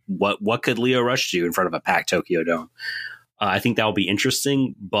 what could Lio Rush do in front of a packed Tokyo Dome? I think that will be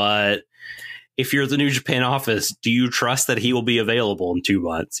interesting. But if you're the New Japan office, do you trust that he will be available in 2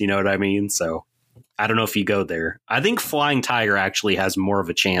 months? You know what I mean? So I don't know if you go there. I think Flying Tiger actually has more of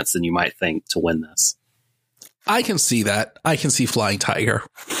a chance than you might think to win this. I can see that. I can see Flying Tiger.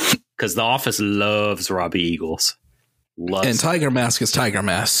 Because the office loves Robbie Eagles. And Tiger Mask is Tiger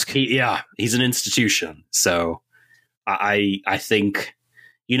Mask. He's an institution. So I think,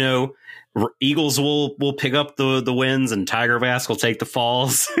 Eagles will pick up the wins and Tiger Mask will take the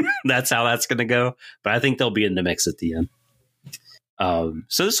falls. That's how that's going to go. But I think they'll be in the mix at the end.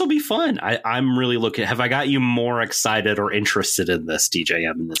 So this will be fun. I'm really looking. Have I got you more excited or interested in this,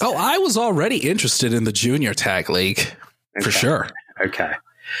 DJM? In this tag? I was already interested in the Junior Tag League for sure. Okay.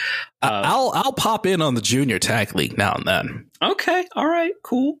 I'll pop in on the Junior Tag League now and then. Okay. All right.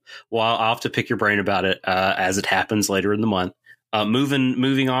 Cool. Well, I'll have to pick your brain about it as it happens later in the month.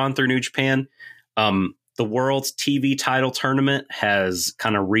 Moving on through New Japan, the World's TV title tournament has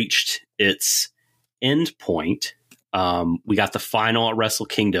kind of reached its end point. We got the final at Wrestle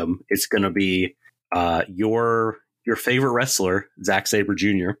Kingdom. It's going to be your favorite wrestler, Zack Sabre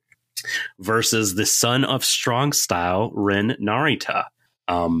Jr., versus the son of Strong Style, Ren Narita.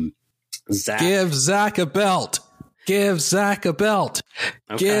 Give Zack a belt. Give Zack a belt.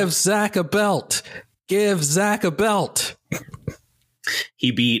 Okay. Give Zack a belt. Give Zack a belt.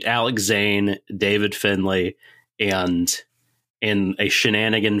 He beat Alex Zane, David Finlay, and in a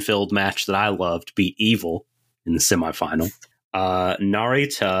shenanigan-filled match that I loved, beat Evil in the semifinal.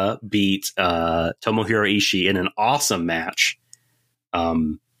 Narita beat Tomohiro Ishii in an awesome match.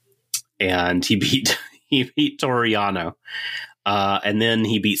 And he beat Toru Yano. And then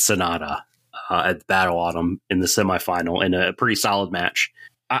he beat Sonata at the Battle Autumn in the semifinal in a pretty solid match.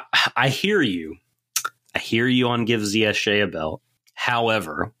 I hear you. I hear you on give ZSJ a belt.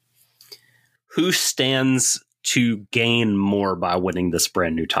 However, who stands to gain more by winning this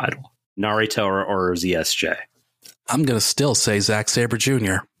brand new title? Narita or ZSJ? I'm going to still say Zack Sabre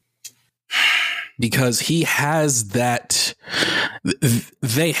Jr. Because he has that.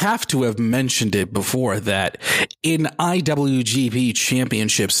 They have to have mentioned it before that in IWGP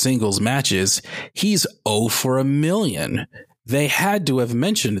Championship singles matches, he's 0 for a million. They had to have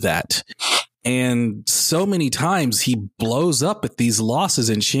mentioned that. And so many times he blows up at these losses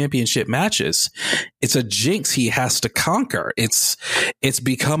in championship matches. It's a jinx he has to conquer. It's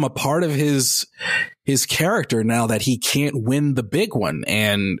become a part of his character now that he can't win the big one.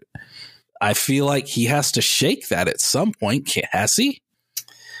 And I feel like he has to shake that at some point. Has he?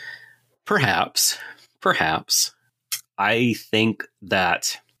 Perhaps. I think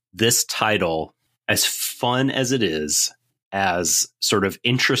that this title, as fun as it is, as sort of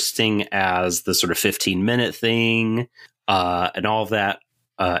interesting as the sort of 15-minute thing and all of that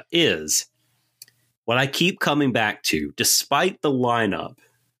is, what I keep coming back to, despite the lineup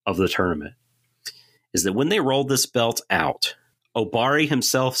of the tournament, is that when they rolled this belt out, Obari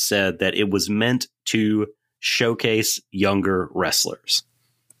himself said that it was meant to showcase younger wrestlers.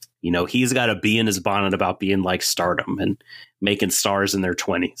 He's got to be in his bonnet about being like Stardom and making stars in their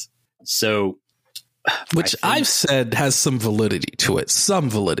 20s. So, which I've said has some validity to it.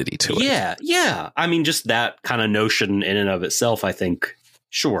 Yeah. I mean, just that kind of notion in and of itself, I think,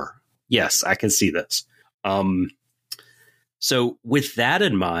 sure. Yes, I can see this. So with that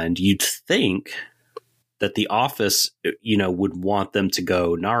in mind, you'd think that the office, would want them to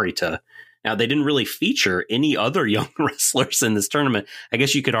go Narita. Now, they didn't really feature any other young wrestlers in this tournament. I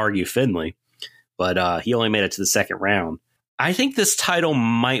guess you could argue Finlay, but he only made it to the second round. I think this title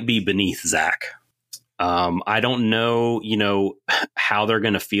might be beneath Zack. I don't know, how they're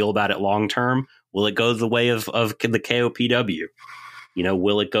going to feel about it long term. Will it go the way of the KOPW?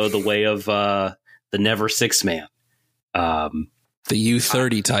 Will it go the way of the Never Six Man? The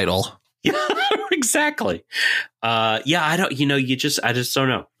U30 title. Yeah, exactly. I don't. I just don't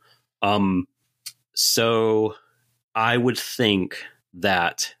know. So I would think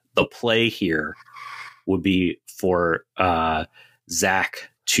that the play here would be for Zack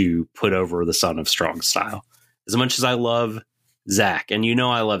to put over the son of Strong Style. As much as I love Zack, and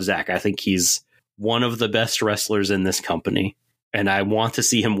I love Zack, I think he's one of the best wrestlers in this company, and I want to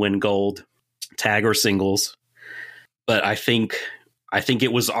see him win gold, tag or singles. But I think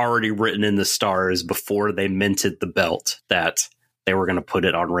it was already written in the stars before they minted the belt that they were going to put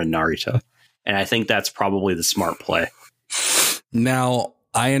it on Ren Narita. And I think that's probably the smart play. Now,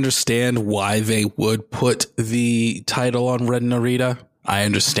 I understand why they would put the title on Ren Narita. I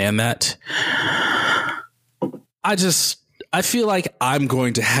understand that. I feel like I'm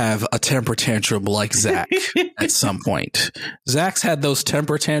going to have a temper tantrum like Zach at some point. Zach's had those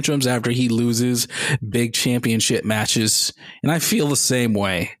temper tantrums after he loses big championship matches, and I feel the same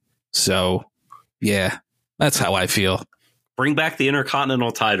way. So, yeah, that's how I feel. Bring back the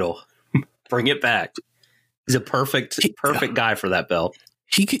Intercontinental title. Bring it back. He's a perfect guy for that belt.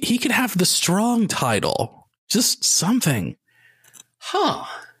 He could have the strong title. Just something. Huh.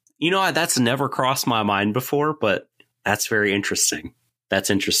 You know, that's never crossed my mind before, but that's very interesting. That's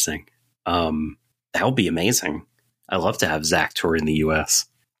interesting. That would be amazing. I'd love to have Zach tour in the U.S.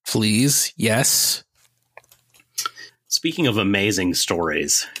 Please. Yes. Speaking of amazing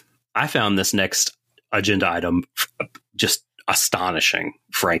stories, I found this next agenda item just astonishing,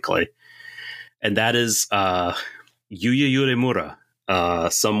 frankly. And that is Yuya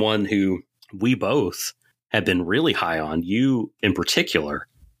Uemura, someone who we both have been really high on, you in particular.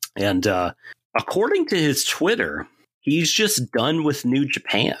 And according to his Twitter, he's just done with New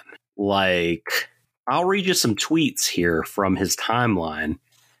Japan. Like, I'll read you some tweets here from his timeline.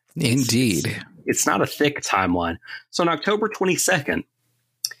 Indeed. It's not a thick timeline. So on October 22nd,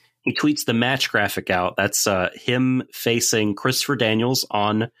 he tweets the match graphic out. That's him facing Christopher Daniels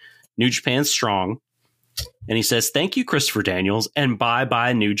on New Japan Strong. And he says, "Thank you, Christopher Daniels, and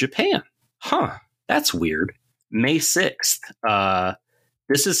bye-bye New Japan." Huh, that's weird. May 6th.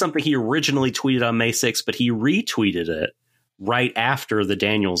 This is something he originally tweeted on May 6th, but he retweeted it right after the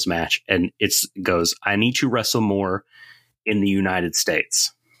Daniels match. And it goes, "I need to wrestle more in the United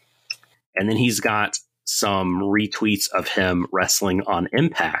States." And then he's got some retweets of him wrestling on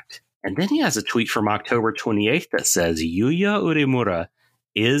Impact. And then he has a tweet from October 28th that says, "Yuya Uemura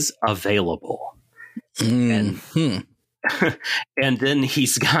is available." Mm-hmm. And then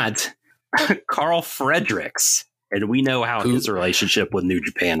he's got Carl Fredericks. And we know how his relationship with New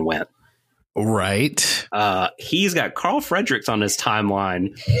Japan went. Right. He's got Carl Fredericks on his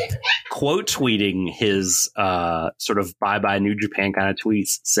timeline quote tweeting his sort of bye-bye New Japan kind of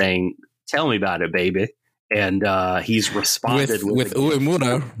tweets saying, "Tell me about it, baby." And he's responded with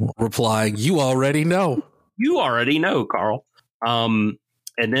Uemura replying, "You already know. You already know, Carl."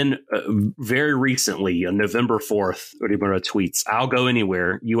 And then very recently, on November 4th, Uemura tweets, "I'll go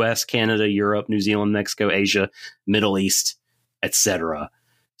anywhere, US, Canada, Europe, New Zealand, Mexico, Asia, Middle East, etc."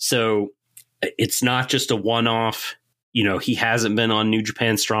 So it's not just a one-off. You know, he hasn't been on New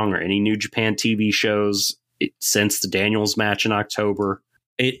Japan Strong or any New Japan TV shows since the Daniels match in October.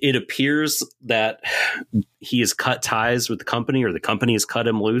 It appears that he has cut ties with the company, or the company has cut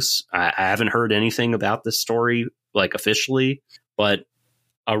him loose. I haven't heard anything about this story, like, officially, but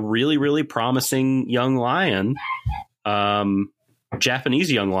a really, really promising young lion,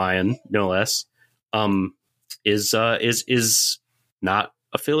 Japanese young lion, no less, is not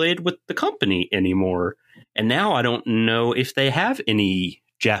affiliated with the company anymore. And now I don't know if they have any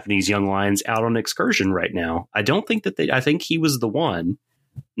Japanese young lions out on excursion right now. I don't think that I think he was the one.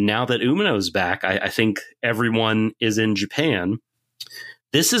 Now that Umino's back, I think everyone is in Japan.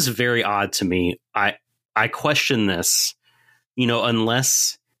 This is very odd to me. I question this, you know,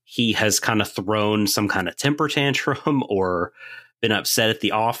 unless he has kind of thrown some kind of temper tantrum or been upset at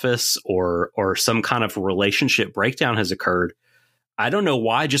the office or some kind of relationship breakdown has occurred. I don't know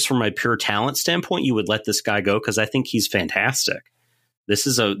why, just from my pure talent standpoint, you would let this guy go, because I think he's fantastic. This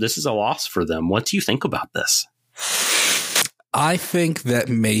is a loss for them. What do you think about this? I think that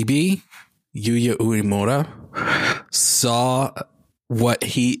maybe Yuya Uemura saw what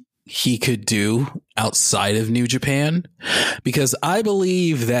he could do outside of New Japan, because I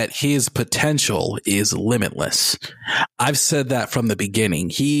believe that his potential is limitless. I've said that from the beginning.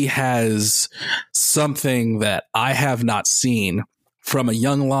 He has something that I have not seen from a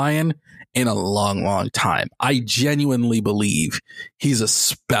young lion in a long, long time. I genuinely believe he's a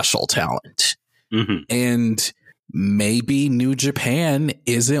special talent. Mm-hmm. And maybe New Japan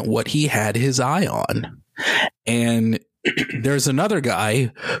isn't what he had his eye on. And there's another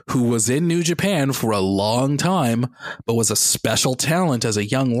guy who was in New Japan for a long time, but was a special talent as a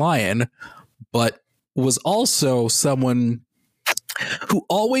young lion, but was also someone who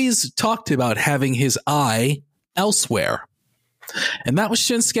always talked about having his eye elsewhere. And that was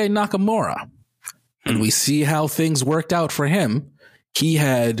Shinsuke Nakamura. And we see how things worked out for him. He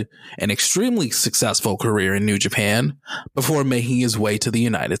had an extremely successful career in New Japan before making his way to the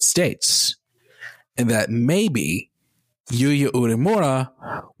United States. And that maybe Yuya Uemura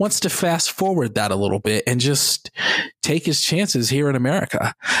wants to fast forward that a little bit and just take his chances here in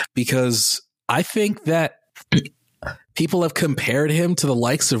America, because I think that People have compared him to the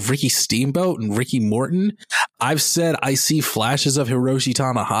likes of Ricky Steamboat and Ricky Morton. I've said I see flashes of Hiroshi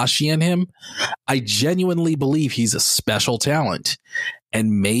Tanahashi in him. I genuinely believe he's a special talent.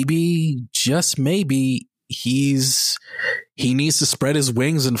 And maybe, just maybe, he needs to spread his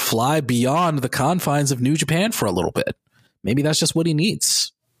wings and fly beyond the confines of New Japan for a little bit. Maybe that's just what he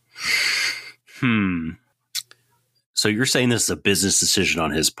needs. So you're saying this is a business decision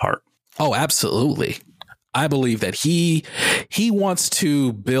on his part? Oh, absolutely. I believe that he wants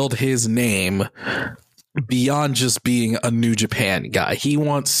to build his name beyond just being a New Japan guy. He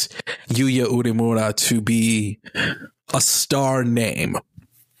wants Yuya Uemura to be a star name,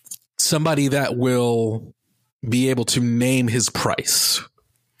 somebody that will be able to name his price.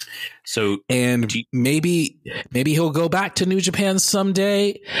 So, and maybe he'll go back to New Japan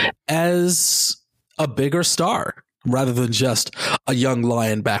someday as a bigger star rather than just a young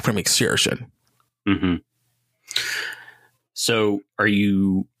lion back from excursion. Mm-hmm. So are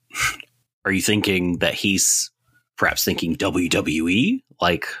you thinking that he's perhaps thinking WWE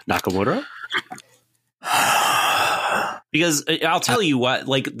like Nakamura? Because I'll tell you what,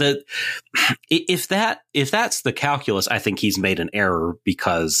 like if that's the calculus, I think he's made an error,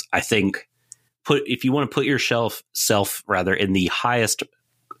 because I think if you want to put yourself rather in the highest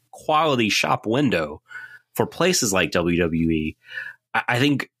quality shop window for places like WWE, I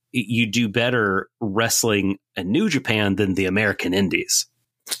think you do better wrestling in New Japan than the American Indies.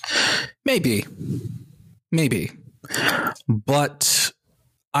 Maybe. But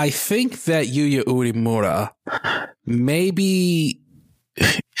I think that Yuya Uemura, maybe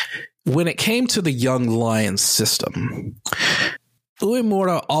when it came to the Young Lions system,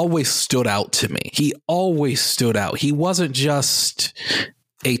 Uemura always stood out to me. He always stood out. He wasn't just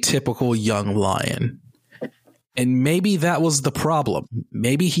a typical young lion. And maybe that was the problem.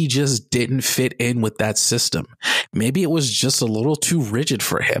 Maybe he just didn't fit in with that system. Maybe it was just a little too rigid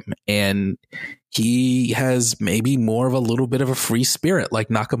for him. And he has maybe more of a little bit of a free spirit like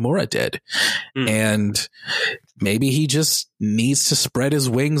Nakamura did. And maybe he just needs to spread his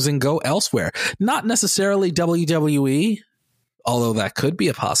wings and go elsewhere. Not necessarily WWE, although that could be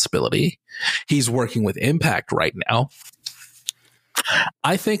a possibility. He's working with Impact right now.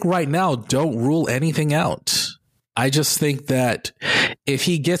 I think right now, don't rule anything out. I just think that if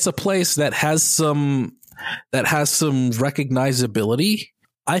he gets a place that has some recognizability,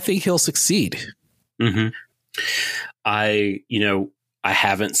 I think he'll succeed. Mm-hmm. I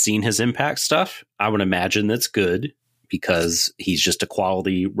haven't seen his Impact stuff. I would imagine that's good because he's just a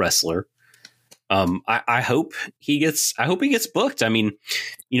quality wrestler. I hope he gets booked. I mean,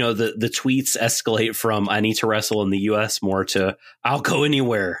 the tweets escalate from "I need to wrestle in the US" more to "I'll go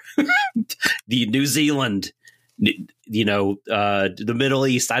anywhere." The New Zealand, the Middle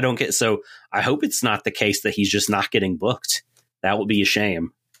East. I don't get. So I hope it's not the case that he's just not getting booked. That would be a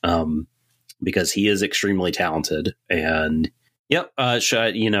shame. Because he is extremely talented, and I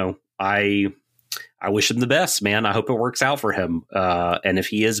wish him the best, man. I hope it works out for him. And if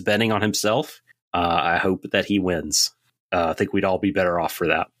he is betting on himself, I hope that he wins. I think we'd all be better off for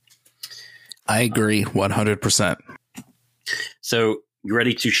that. I agree 100%. So you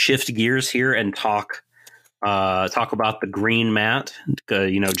ready to shift gears here and talk about the green mat,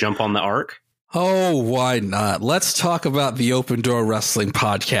 jump on the arc? Oh, why not? Let's talk about the Open Door Wrestling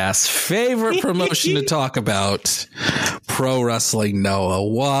Podcast. Favorite promotion to talk about. Pro Wrestling Noah.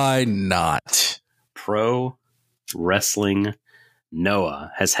 Why not? Pro Wrestling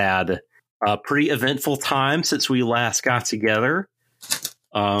Noah has had a pretty eventful time since we last got together.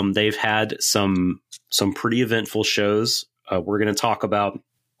 They've had some pretty eventful shows. We're going to talk about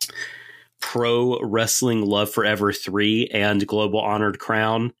Pro Wrestling Love Forever 3 and Global Honored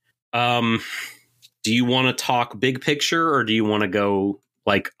Crown. Do you want to talk big picture, or do you want to go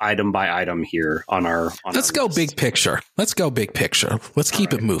like item by item here on our? Let's go big picture. Let's go big picture. Let's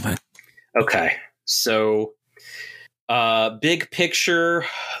keep it moving. Okay, so big picture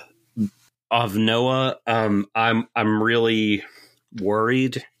of Noah. I'm really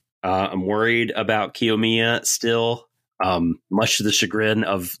worried. I'm worried about Kiyomiya still. Much to the chagrin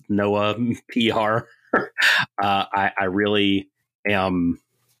of Noah PR. I really am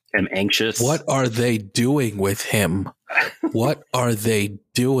anxious. What are they doing with him? What are they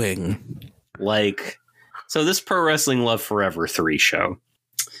doing? So this Pro Wrestling Love Forever 3 show.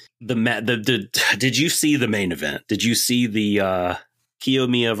 Did you see the main event? Did you see the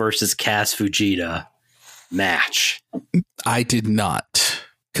Kiyomiya versus Kaz Fujita match? I did not,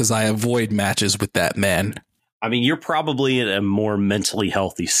 because I avoid matches with that man. I mean, you're probably in a more mentally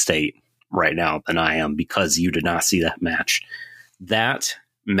healthy state right now than I am because you did not see that match. That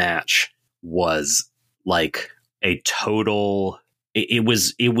match was like a total. It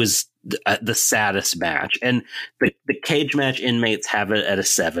was the saddest match, and the cage match inmates have it at a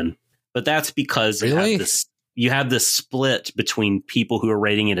 7, but that's because you have this split between people who are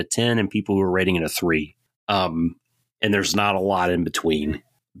rating it a 10 and people who are rating it a 3. And there's not a lot in between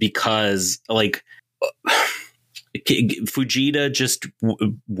because like Fujita just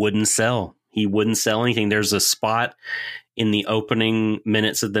wouldn't sell. He wouldn't sell anything. There's a spot in the opening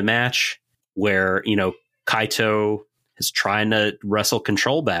minutes of the match where, Kaito is trying to wrestle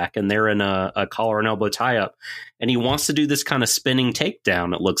Control back and they're in a collar and elbow tie up. And he wants to do this kind of spinning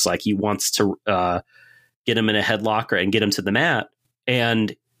takedown. It looks like he wants to get him in a headlock and get him to the mat.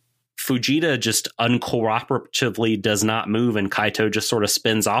 And Fujita just uncooperatively does not move, and Kaito just sort of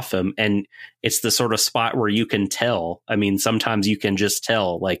spins off him. And it's the sort of spot where you can tell. I mean, sometimes you can just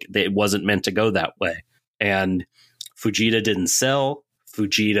tell like it wasn't meant to go that way. And Fujita didn't sell.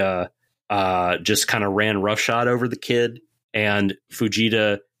 Fujita just kind of ran roughshod over the kid, and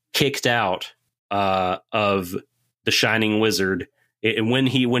Fujita kicked out of the Shining Wizard. And when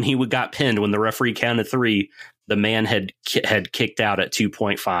he got pinned, when the referee counted 3, the man had kicked out at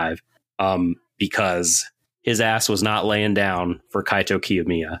 2.5 because his ass was not laying down for Kaito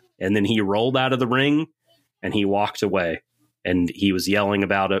Kiyomiya. And then he rolled out of the ring and he walked away, and he was yelling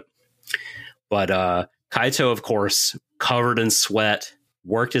about it. But Kaito, of course, covered in sweat,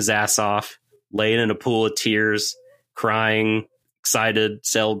 worked his ass off, laid in a pool of tears, crying, excited,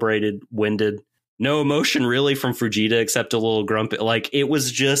 celebrated, winded. No emotion really from Fujita except a little grumpy. Like it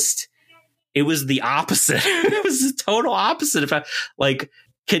was the opposite. It was the total opposite.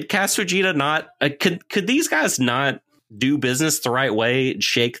 Could Kaz Fujita not, could these guys not do business the right way?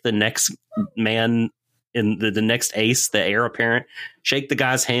 Shake the next man in the next ace, the heir apparent, shake the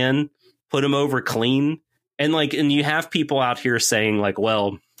guy's hand, put him over clean. And you have people out here saying like,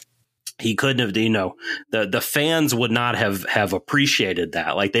 well, he couldn't have, the fans would not have appreciated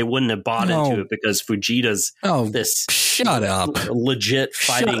that. Like they wouldn't have bought into it because Fujita's this shut up, legit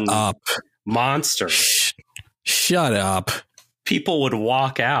fighting monster. Shut up. People would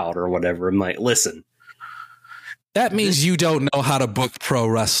walk out or whatever. I'm like, listen. That means you don't know how to book pro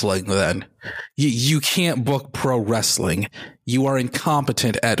wrestling then. You can't book pro wrestling. You are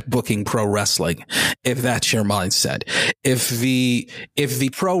incompetent at booking pro wrestling if that's your mindset. If the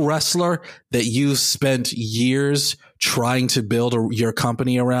pro wrestler that you spent years trying to build your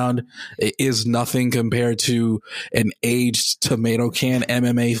company around is nothing compared to an aged tomato can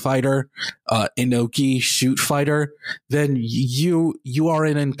MMA fighter, Inoki shoot fighter, then you are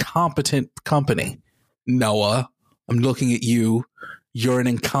an incompetent company. Noah, I'm looking at you. You're an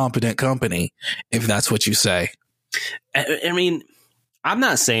incompetent company, if that's what you say. I mean, I'm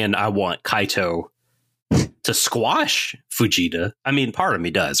not saying I want Kaito to squash Fujita. I mean, part of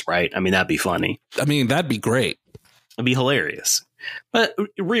me does, right? I mean, that'd be funny. I mean, that'd be great. It'd be hilarious. But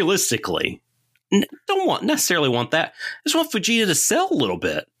realistically, don't necessarily want that. I just want Fujita to sell a little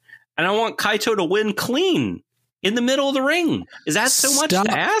bit. And I want Kaito to win clean in the middle of the ring. Is that so much to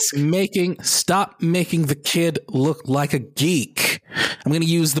ask? Stop making the kid look like a geek. I'm going to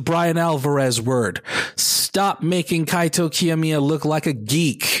use the Brian Alvarez word. Stop making Kaito Kiyomiya look like a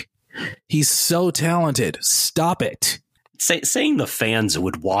geek. He's so talented. Stop it. Saying the fans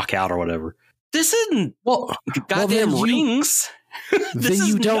would walk out or whatever. This isn't goddamn rings. Then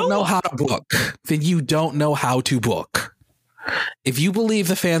you don't know how to book. Then you don't know how to book. If you believe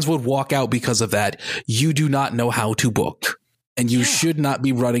the fans would walk out because of that, you do not know how to book, and you should not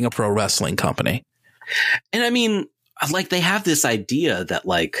be running a pro wrestling company. And I mean, they have this idea that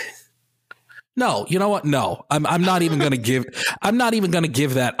no, you know what? No, I'm not even going to give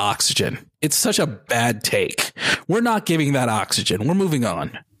that oxygen. It's such a bad take. We're not giving that oxygen. We're moving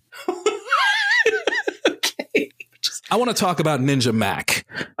on. Okay. I want to talk about Ninja Mac.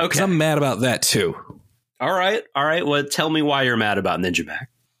 Okay. Because I'm mad about that too. All right. Well, tell me why you're mad about Ninja Mac.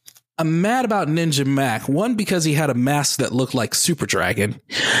 I'm mad about Ninja Mac. One, because he had a mask that looked like Super Dragon.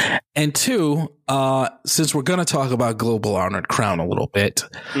 And two, since we're going to talk about Global Honored Crown a little bit,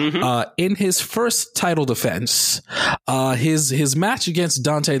 in his first title defense, his match against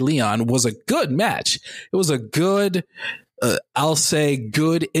Dante Leon was a good match. It was a good, I'll say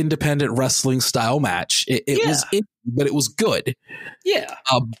good independent wrestling style match. It was, but it was good. Yeah.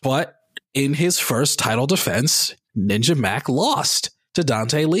 But in his first title defense, Ninja Mac lost to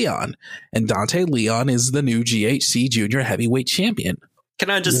Dante Leon, and Dante Leon is the new GHC Junior Heavyweight Champion. Can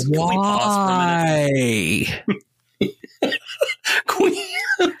we pause for a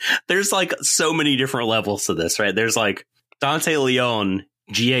minute? There's so many different levels to this, right? There's Dante Leon,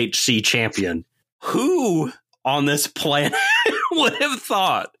 GHC champion. Who on this planet would have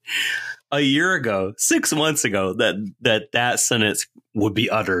thought a year ago, 6 months ago, that sentence would be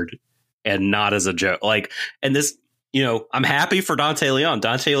uttered and not as a joke. Like, and this, I'm happy for Dante Leon.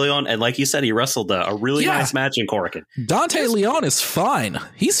 Dante Leon, and like you said, he wrestled a really nice match in Korakuen. Dante Leon is fine.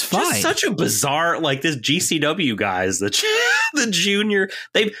 He's fine. Just such a bizarre, like this GCW guys, the junior.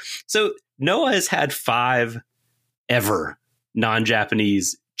 So Noah has had 5 ever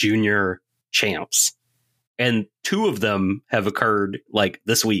non-Japanese junior champs, and 2 of them have occurred like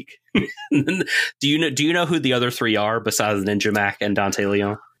this week. Do you know who the other 3 are besides Ninja Mac and Dante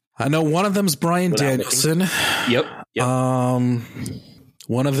Leon? I know one of them's Bryan Danielson. Yep.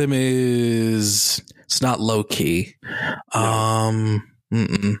 One of them is, it's not low key. Eddie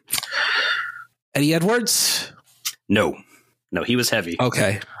Edwards? No, he was heavy.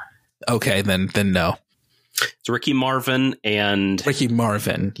 Okay, then no. It's Ricky Marvin. Yeah.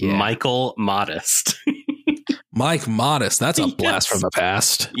 Michael Modest. Mike Modest. That's a blast from the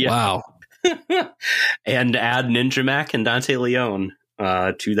past. Yeah. Wow. And add Ninja Mac and Dante Leon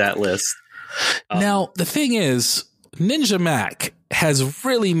to that list. Now, the thing is, Ninja Mac has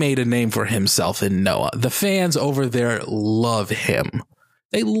really made a name for himself in Noah. The fans over there love him.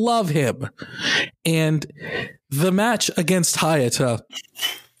 They love him. And the match against Hayata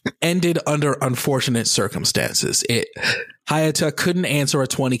ended under unfortunate circumstances. Hayata couldn't answer a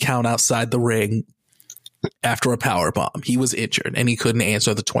 20 count outside the ring after a power bomb. He was injured and he couldn't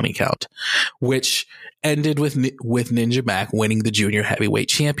answer the 20 count, which ended with Ninja Mac winning the junior heavyweight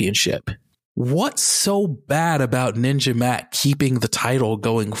championship. What's so bad about Ninja Mac keeping the title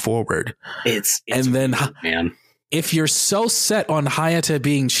going forward? It's weird, man. If you're so set on Hayata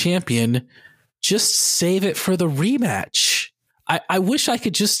being champion, just save it for the rematch. I wish I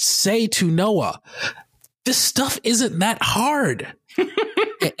could just say to Noah, this stuff isn't that hard.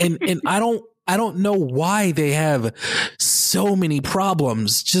 and I don't know why they have so many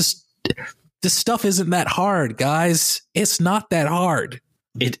problems. Just this stuff isn't that hard, guys. It's not that hard.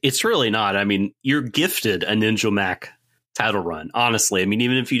 It's really not. I mean, you're gifted a Ninja Mac title run. Honestly, I mean,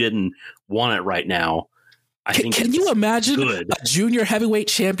 even if you didn't want it right now, can you imagine a junior heavyweight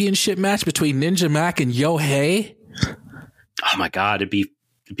championship match between Ninja Mac and Yohei? Oh my God, it'd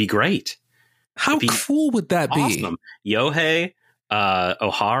be great. How cool would that be? Awesome. Yohei,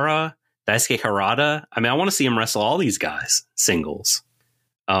 Ohara, Daisuke Harada. I mean, I want to see him wrestle all these guys singles.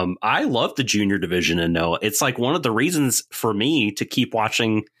 I love the junior division in Noah. It's like one of the reasons for me to keep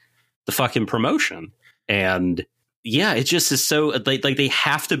watching the fucking promotion. And yeah, it just is so like they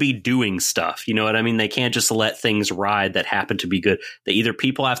have to be doing stuff. You know what I mean? They can't just let things ride that happen to be good.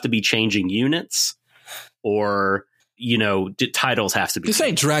 People have to be changing units or, titles have to be. This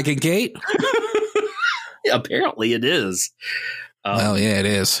ain't Dragon Gate. Yeah, apparently it is. Well, yeah, it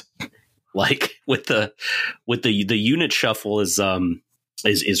is. Like with the unit shuffle is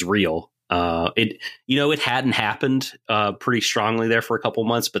real. It hadn't happened pretty strongly there for a couple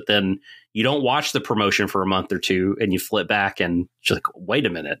months, but then you don't watch the promotion for a month or two and you flip back and you're like, wait a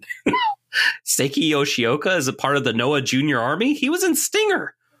minute. Seiki Yoshioka is a part of the Noah Junior Army. He was in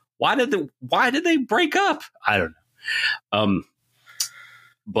Stinger. Why did they break up? I don't know.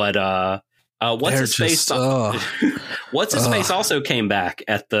 But what's his face? What's his face also came back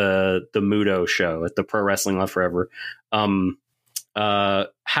at the Muto show at the Pro Wrestling Love Forever.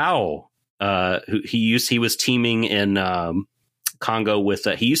 How he was teaming in Congo with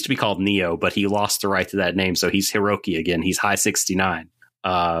he used to be called Neo, but he lost the right to that name, so he's Hiroki again. He's High 69.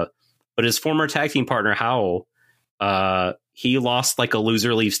 But his former tag team partner How he lost like a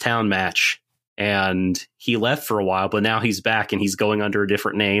loser leaves town match, and he left for a while, but now he's back and he's going under a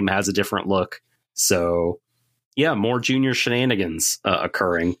different name, has a different look. So yeah, more junior shenanigans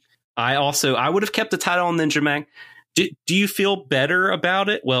occurring. I would have kept the title on Ninja Mac. Do you feel better about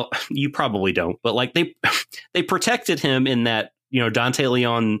it? Well, you probably don't, but like they protected him in that, Dante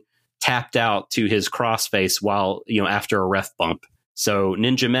Leon tapped out to his crossface while, after a ref bump. So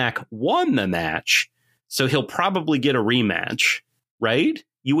Ninja Mac won the match. So he'll probably get a rematch, right?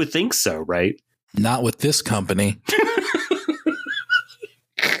 You would think so, right? Not with this company.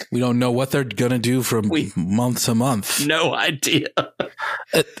 We don't know what they're going to do from month to month. No idea.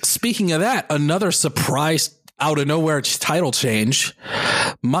 Speaking of that, another surprise out of nowhere title change.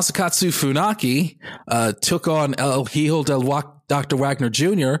 Masakatsu Funaki took on El Hijo del Dr. Wagner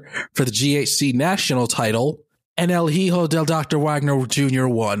Jr. for the GHC national title, and El Hijo del Dr. Wagner Jr.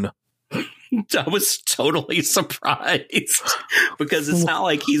 won. I was totally surprised because it's not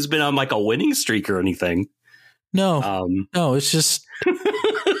like he's been on like a winning streak or anything. No, no, it's just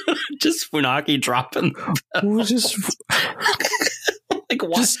Funaki dropping. Like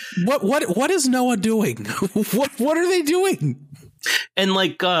what? What is Noah doing? What are they doing? And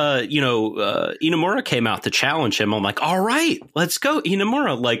like, Inamura came out to challenge him. I'm like, all right, let's go,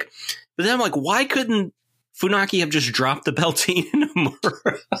 Inamura. Like, but then I'm like, why couldn't Funaki have just dropped the belt to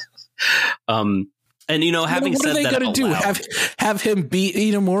Inamura? And, having what said that, what are they going to do? Have him beat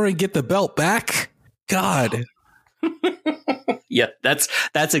Inamura and get the belt back? God. Yeah, that's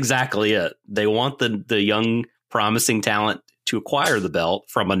exactly it. They want the young, promising talent to acquire the belt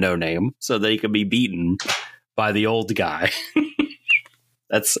from a no-name so they can be beaten by the old guy.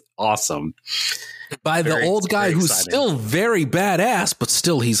 That's awesome. By the old guy who's still very badass, but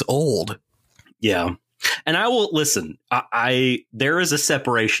still he's old. Yeah. And I will listen. There is a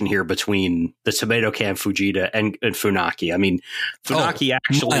separation here between the tomato can Fujita and Funaki. I mean, Funaki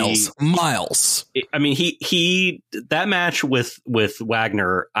actually miles. I mean, he that match with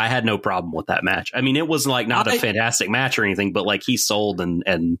Wagner, I had no problem with that match. I mean, it was like not a fantastic match or anything, but like he sold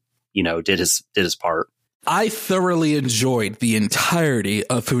and did his part. I thoroughly enjoyed the entirety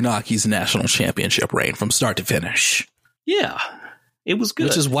of Funaki's national championship reign from start to finish. Yeah. It was good.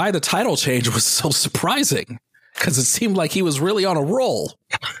 Which is why the title change was so surprising, because it seemed like he was really on a roll.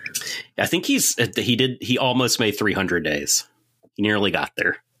 I think he almost made 300 days. He nearly got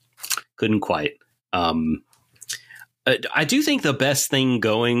there. Couldn't quite. I do think the best thing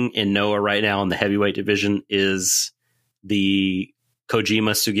going in Noah right now in the heavyweight division is the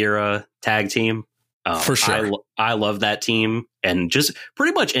Kojima Sugiura tag team. For sure. I love that team, and just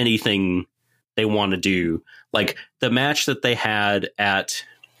pretty much anything they want to do. Like the match that they had at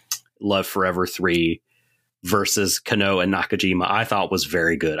Love Forever 3 versus Kano and Nakajima, I thought was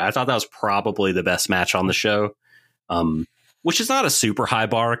very good. I thought that was probably the best match on the show, which is not a super high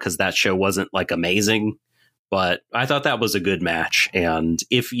bar because that show wasn't like amazing, but I thought that was a good match. And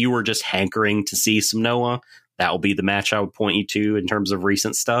if you were just hankering to see some Noah, that will be the match I would point you to in terms of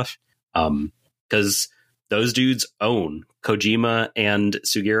recent stuff. Because those dudes own Kojima and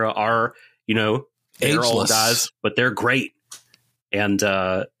Sugiura are, they're ageless old guys, but they're great. And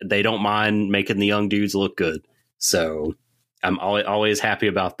they don't mind making the young dudes look good. So I'm always happy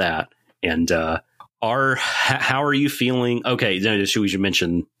about that. And how are you feeling? Okay, we should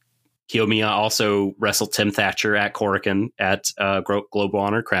mention Kiyomiya also wrestled Tim Thatcher at Korakuen at Global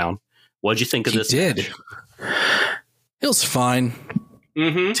Honor Crown. What'd you think of this? It was fine.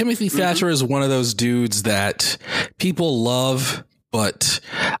 Mm-hmm. Timothy Thatcher is one of those dudes that people love, but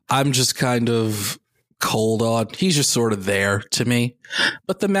I'm just kind of cold on. He's just sort of there to me.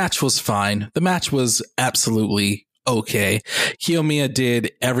 But the match was fine. The match was absolutely okay. Kiyomiya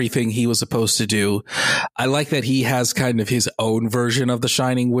did everything he was supposed to do. I like that he has kind of his own version of the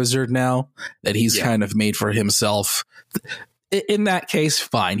Shining Wizard now, that he's kind of made for himself. In that case,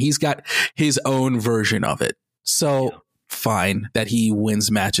 fine. He's got his own version of it. So fine that he wins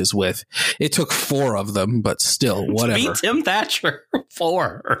matches with. It took 4 of them, but still, whatever. To beat Tim Thatcher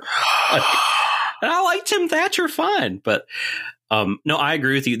 4. And I like Tim Thatcher fine, but no, I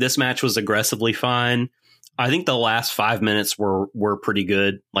agree with you. This match was aggressively fine. I think the last 5 minutes were pretty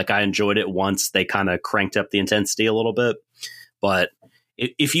good. Like I enjoyed it once they kind of cranked up the intensity a little bit. But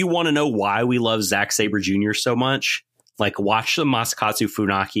if you want to know why we love Zack Sabre Jr. so much, like watch some Masakatsu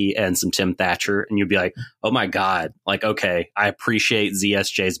Funaki and some Tim Thatcher, and you'll be like, oh my God, like, okay, I appreciate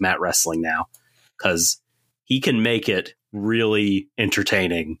ZSJ's mat wrestling now, because he can make it really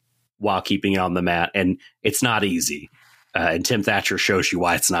entertaining while keeping it on the mat. And it's not easy. And Tim Thatcher shows you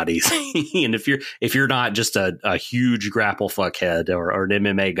why it's not easy. And if you're not just a huge grapple fuckhead or an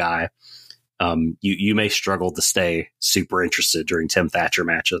MMA guy, you may struggle to stay super interested during Tim Thatcher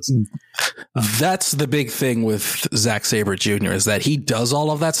matches. That's the big thing with Zack Sabre Jr. is that he does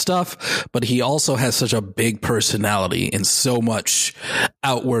all of that stuff, but he also has such a big personality and so much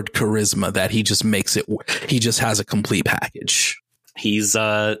outward charisma that he just makes it. He just has a complete package. He's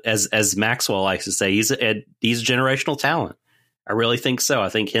as Maxwell likes to say, he's a generational talent. I really think so. I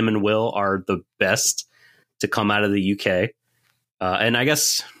think him and Will are the best to come out of the UK. And I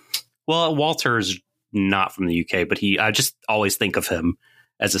guess, well, Walter's not from the UK, but I just always think of him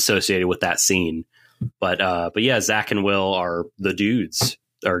as associated with that scene. But yeah, Zach and Will are the dudes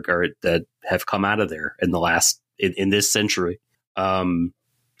that have come out of there in the last in this century. So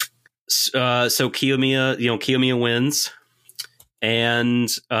Kiyomiya wins. And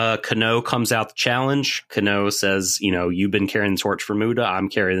Kano comes out to challenge. Kano says, you've been carrying the torch for Muda. I'm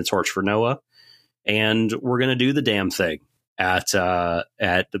carrying the torch for Noah. And we're going to do the damn thing at the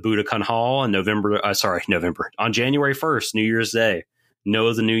Budokan Hall on on January 1st, New Year's Day.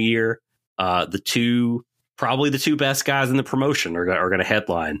 Noah the New Year. Probably the two best guys in the promotion are going to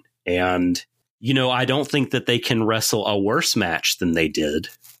headline. And, I don't think that they can wrestle a worse match than they did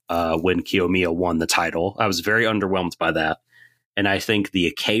when Kiyomiya won the title. I was very underwhelmed by that. And I think the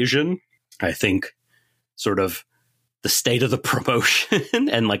occasion, I think sort of the state of the promotion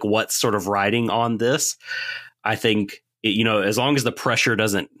and like what's sort of riding on this, I think, as long as the pressure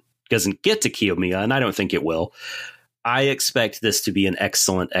doesn't get to Kiyomiya, and I don't think it will, I expect this to be an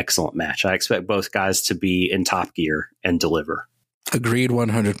excellent, excellent match. I expect both guys to be in top gear and deliver. Agreed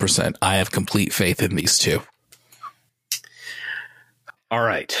 100%. I have complete faith in these two. All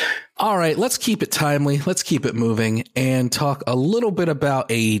right. Let's keep it timely. Let's keep it moving and talk a little bit about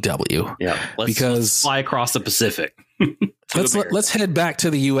AEW. Yeah. Let's fly across the Pacific. Let's head back to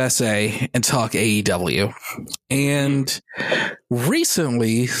the USA and talk AEW. And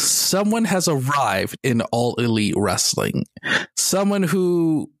recently, someone has arrived in All Elite Wrestling. Someone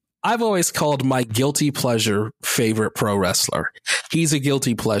who I've always called my guilty pleasure favorite pro wrestler. He's a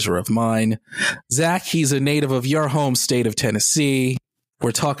guilty pleasure of mine. Zach, he's a native of your home state of Tennessee.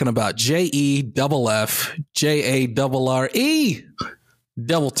 We're talking about JEFFJARRET,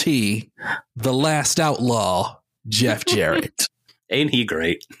 the Last Outlaw, Jeff Jarrett. Ain't he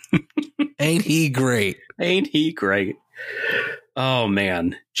great? Ain't he great? Ain't he great? Oh,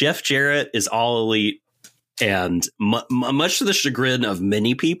 man. Jeff Jarrett is All Elite, and much to the chagrin of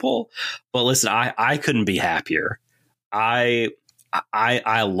many people. But listen, I couldn't be happier. I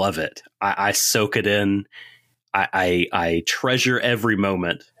love it. I soak it in. I treasure every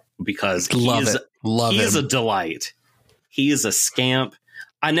moment because he is a delight. He is a scamp.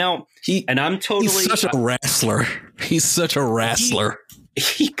 I'm totally. He's such a wrestler. He's such a wrestler.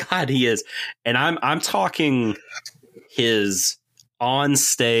 He is. And I'm talking his on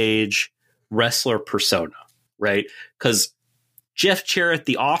stage wrestler persona, right? Because Jeff Jarrett,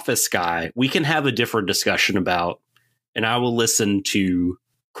 the office guy, we can have a different discussion about, and I will listen to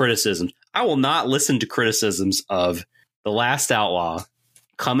criticisms. I will not listen to criticisms of The Last Outlaw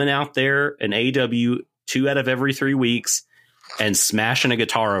coming out there in AEW 2 out of every 3 weeks and smashing a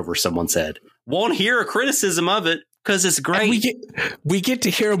guitar over someone's head. Won't hear a criticism of it because it's great. And we get to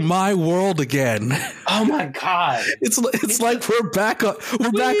hear My World again. Oh my God. It's like we're back on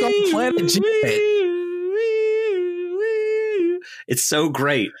Planet J. It's so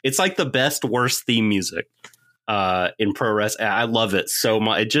great. It's like the best, worst theme music in pro wrestling. I love it so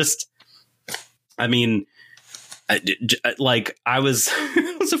much. I was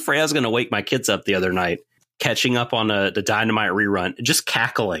afraid I was going to wake my kids up the other night, catching up on the Dynamite rerun, just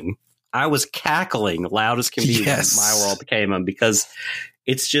cackling. I was cackling loud as can be when My World became him, because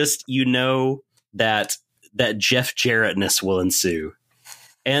it's just, that Jeff Jarrettness will ensue.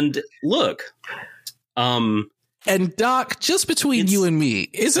 And look, and Doc, just between you and me,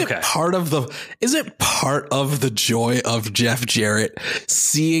 is it part of the joy of Jeff Jarrett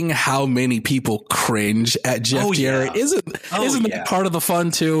seeing how many people cringe at Jeff Jarrett? Yeah. Isn't that part of the fun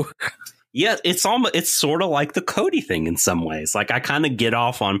too? Yeah, it's sort of like the Cody thing in some ways. Like, I kind of get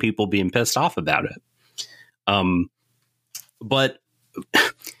off on people being pissed off about it. But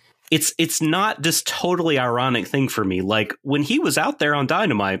it's not this totally ironic thing for me. Like, when he was out there on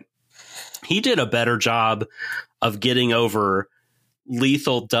Dynamite, he did a better job of getting over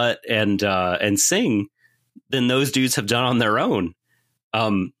Lethal, Dutt, and Singh than those dudes have done on their own.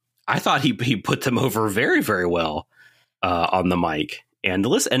 I thought he put them over very, very well on the mic. And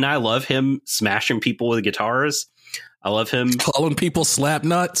I love him smashing people with guitars. I love him calling people slap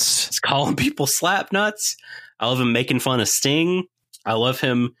nuts. I love him making fun of Sting. I love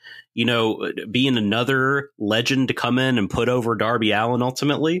him, being another legend to come in and put over Darby Allin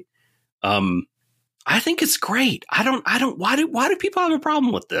ultimately. I think it's great. Why do people have a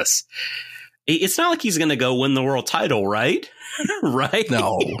problem with this? It's not like he's going to go win the world title, right? Right?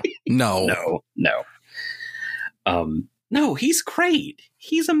 No. No, he's great.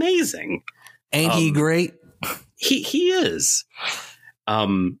 He's amazing. Ain't he great? He is.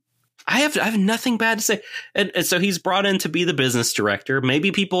 I have nothing bad to say. And so he's brought in to be the business director.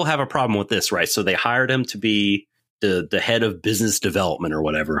 Maybe people have a problem with this, right? So they hired him to be the head of business development or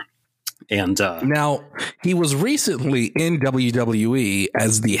whatever. And now he was recently in WWE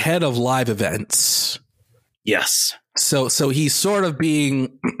as the head of live events. Yes. So he's sort of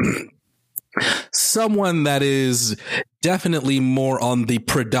being someone that is definitely more on the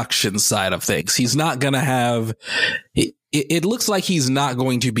production side of things. He's not going to have it looks like he's not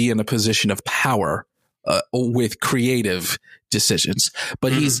going to be in a position of power with creative decisions,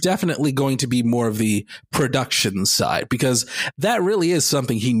 but he's definitely going to be more of the production side, because that really is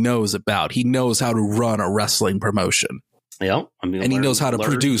something he knows about. He knows how to run a wrestling promotion. Yeah. And he knows how to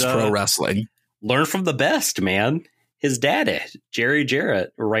produce pro wrestling. Learn from the best, man. His daddy, Jerry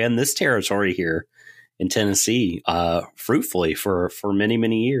Jarrett, ran this territory here in Tennessee fruitfully for many,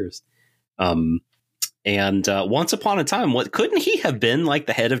 many years. And once upon a time, what couldn't he have been like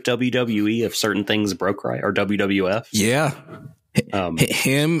the head of WWE if certain things broke right, or WWF? Yeah.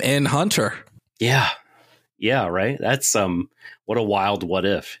 Him and Hunter. Yeah. Yeah. Right. That's what a wild what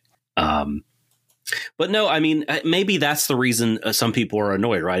if. But no, I mean, maybe that's the reason some people are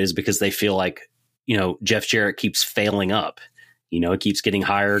annoyed, right? Is because they feel like, Jeff Jarrett keeps failing up. It keeps getting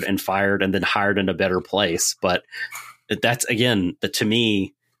hired and fired and then hired in a better place. But that's, again, to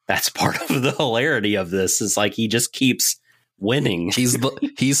me, that's part of the hilarity of this, is like he just keeps winning. He's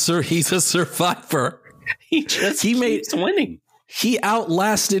a survivor. He keeps winning. He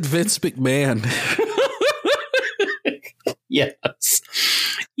outlasted Vince McMahon.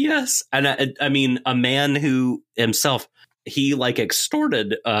 Yes. And I mean, a man who himself, he like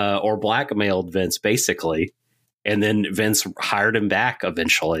extorted or blackmailed Vince basically. And then Vince hired him back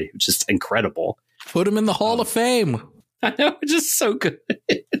eventually, which is incredible. Put him in the Hall of Fame. I know, it's just so good.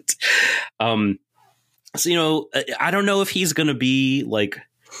 So, I don't know if he's going to be like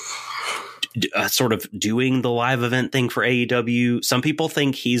sort of doing the live event thing for AEW. Some people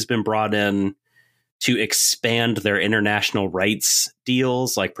think he's been brought in to expand their international rights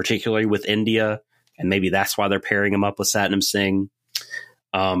deals, like particularly with India. And maybe that's why they're pairing him up with Satnam Singh.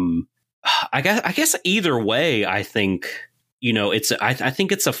 I guess either way, I think, I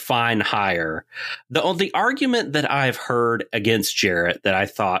think it's a fine hire. The argument that I've heard against Jarrett that I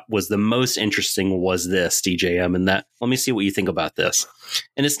thought was the most interesting was this, DJM, and that, let me see what you think about this.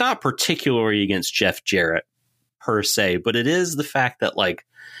 And it's not particularly against Jeff Jarrett per se, but it is the fact that like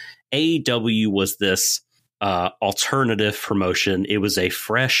AEW was this alternative promotion. It was a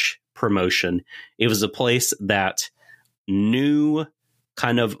fresh promotion. It was a place that new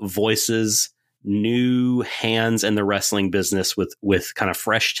kind of voices, new hands in the wrestling business with kind of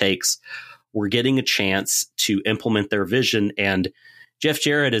fresh takes were getting a chance to implement their vision. And Jeff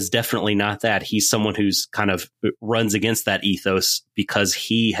Jarrett is definitely not that. He's someone who's kind of runs against that ethos because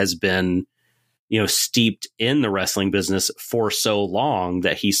he has been, steeped in the wrestling business for so long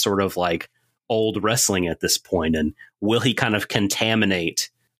that he's sort of like old wrestling at this point. And will he kind of contaminate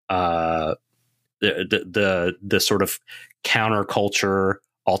the sort of counterculture,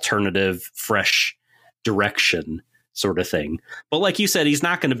 alternative, fresh direction sort of thing? But like you said, he's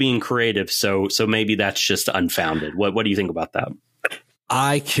not going to be creative. So maybe that's just unfounded. What do you think about that?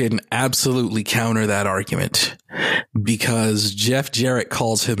 I can absolutely counter that argument because Jeff Jarrett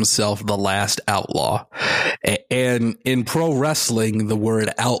calls himself the last outlaw. And in pro wrestling, the word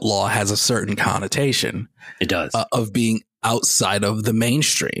outlaw has a certain connotation. It does. Of being outside of the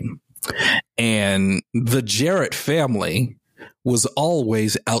mainstream. And the Jarrett family was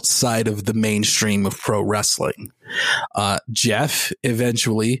always outside of the mainstream of pro wrestling. Jeff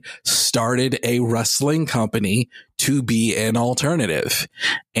eventually started a wrestling company to be an alternative.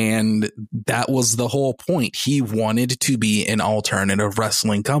 And that was the whole point. He wanted to be an alternative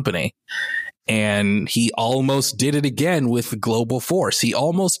wrestling company. And he almost did it again with Global Force. He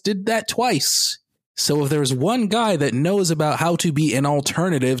almost did that twice. So if there's one guy that knows about how to be an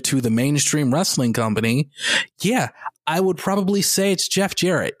alternative to the mainstream wrestling company, yeah, I would probably say it's Jeff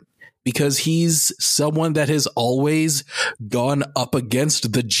Jarrett, because he's someone that has always gone up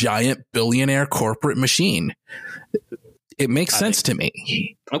against the giant billionaire corporate machine. It makes sense to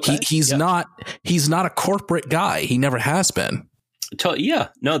me. Okay. He's not a corporate guy. He never has been. Yeah,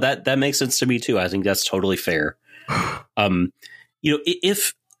 no, that makes sense to me too. I think that's totally fair.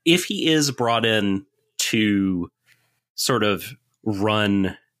 If he is brought in to sort of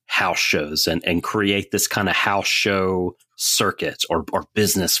run house shows and create this kind of house show circuit or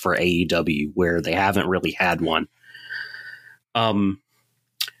business for AEW where they haven't really had one, I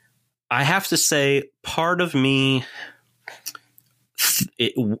have to say part of me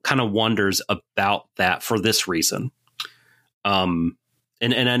it kind of wonders about that for this reason. And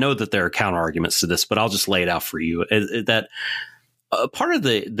I know that there are counter arguments to this, but I'll just lay it out for you. That part of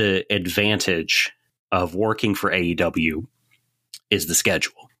the advantage of working for AEW is the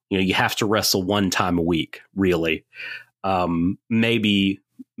schedule. You have to wrestle one time a week, really. Maybe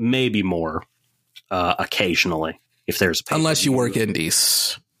more occasionally if there's a unless you work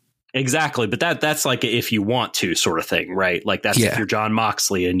indies. Exactly. But that's like if you want to sort of thing, right? Like that's if you're John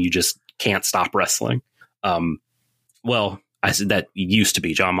Moxley and you just can't stop wrestling. Well, I said that used to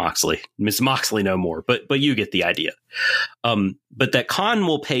be John Moxley. Miss Moxley no more, but you get the idea. But that Khan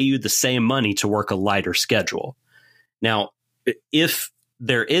will pay you the same money to work a lighter schedule. Now, if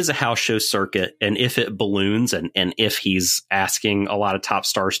there is a house show circuit and if it balloons and if he's asking a lot of top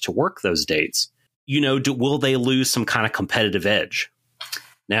stars to work those dates, will they lose some kind of competitive edge?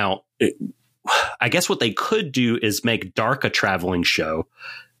 Now, I guess what they could do is make Dark a traveling show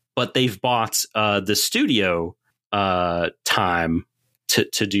but they've bought the studio time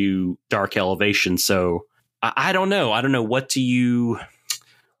to do Dark Elevation. So I don't know. What do you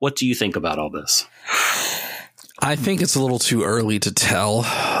think about all this? I think it's a little too early to tell,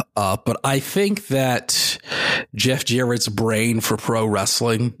 but I think that Jeff Jarrett's brain for pro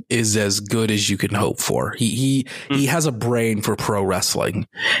wrestling is as good as you can hope for. He has a brain for pro wrestling,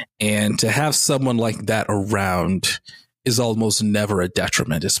 and to have someone like that around is almost never a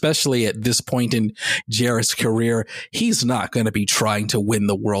detriment, especially at this point in Jarrett's career. He's not going to be trying to win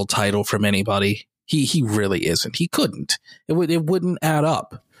the world title from anybody. He really isn't. He couldn't. It wouldn't add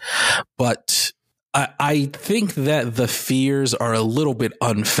up. But I think that the fears are a little bit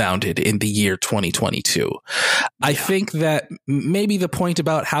unfounded in the year 2022. I think that maybe the point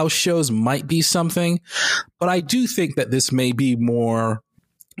about house shows might be something, but I do think that this may be more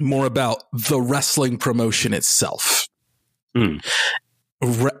about the wrestling promotion itself.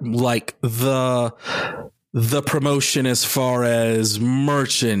 Like the promotion as far as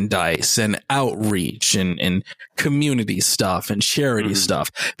merchandise and outreach and community stuff and charity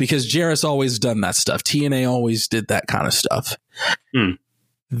stuff, because Jarrett's always done that stuff. TNA always did that kind of stuff.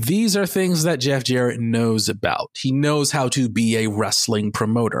 These are things that Jeff Jarrett knows about. He knows how to be a wrestling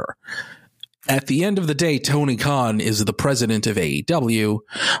promoter. At the end of the day, Tony Khan is the president of AEW,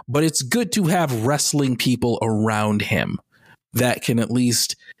 but it's good to have wrestling people around him that can at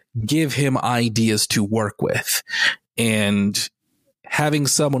least give him ideas to work with. And having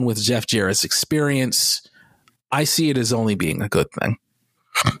someone with Jeff Jarrett's experience, I see it as only being a good thing.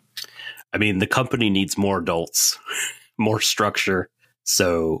 I mean, the company needs more adults, more structure.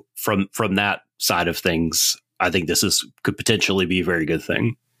 So from that side of things, I think this could potentially be a very good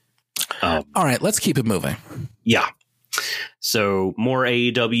thing. All right, let's keep it moving. Yeah. So more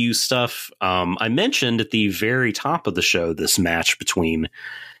AEW stuff. I mentioned at the very top of the show this match between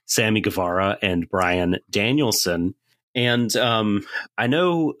Sammy Guevara and Bryan Danielson. And I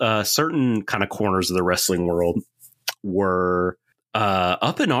know certain kind of corners of the wrestling world were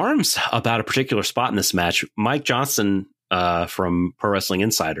up in arms about a particular spot in this match. Mike Johnson from Pro Wrestling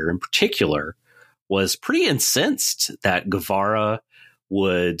Insider in particular was pretty incensed that Guevara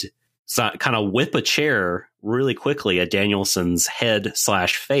would kind of whip a chair really quickly at Danielson's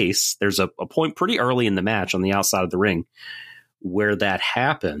head/face. There's a point pretty early in the match on the outside of the ring where that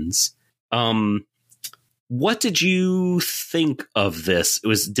happens. What did you think of this?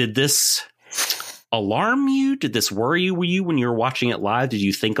 Did this alarm you? Did this worry you when you were watching it live? Did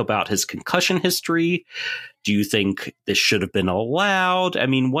you think about his concussion history? Do you think this should have been allowed? I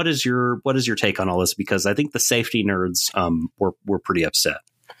mean, what is your take on all this? Because I think the safety nerds were pretty upset.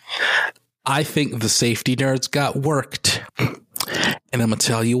 I think the safety nerds got worked, and I'm going to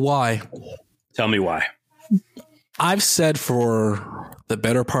tell you why. Tell me why. I've said for the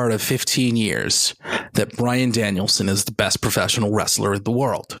better part of 15 years that Bryan Danielson is the best professional wrestler in the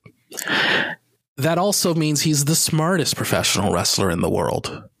world. That also means he's the smartest professional wrestler in the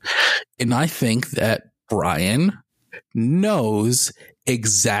world. And I think that Bryan knows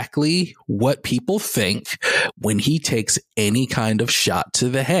exactly what people think when he takes any kind of shot to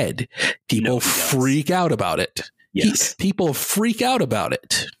the head. People freak out about it. Yes. People freak out about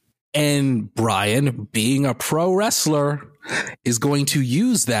it. And Bryan, being a pro wrestler, is going to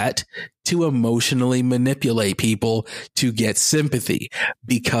use that to emotionally manipulate people to get sympathy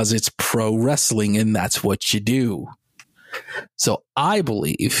because it's pro wrestling and that's what you do. So I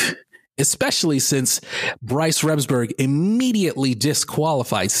believe, especially since Bryce Remsburg immediately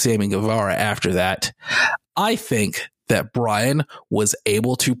disqualified Sammy Guevara after that, I think that Bryan was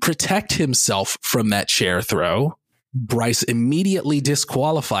able to protect himself from that chair throw. Bryce immediately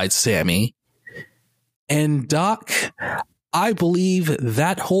disqualified Sammy. And Doc, I believe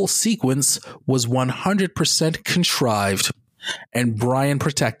that whole sequence was 100% contrived, and Bryan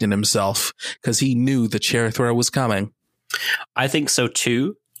protected himself because he knew the chair throw was coming. I think so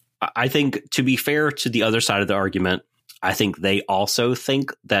too. I think, to be fair to the other side of the argument, I think they also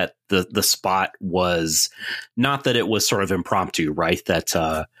think that the spot was not that it was sort of impromptu, right?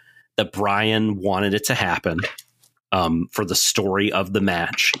 That Bryan wanted it to happen for the story of the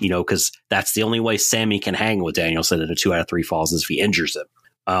match, because that's the only way Sammy can hang with Danielson in a 2 out of 3 falls is if he injures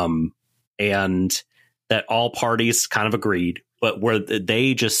him. And that all parties kind of agreed, but where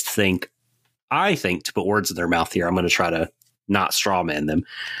they just think, I think, to put words in their mouth here, I'm going to try to not straw man them,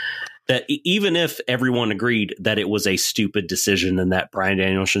 that even if everyone agreed that it was a stupid decision and that Bryan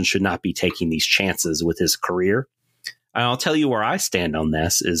Danielson should not be taking these chances with his career, I'll tell you where I stand on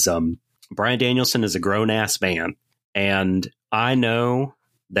this is Bryan Danielson is a grown ass man. And I know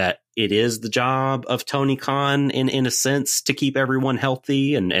that it is the job of Tony Khan in a sense to keep everyone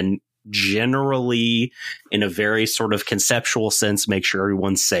healthy and generally in a very sort of conceptual sense, make sure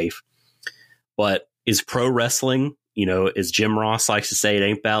everyone's safe. But is pro wrestling, as Jim Ross likes to say, it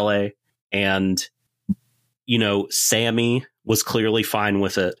ain't ballet. And, Sammy was clearly fine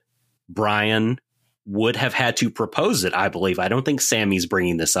with it. Brian would have had to propose it, I believe. I don't think Sammy's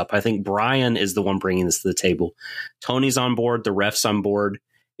bringing this up. I think Brian is the one bringing this to the table. Tony's on board. The ref's on board.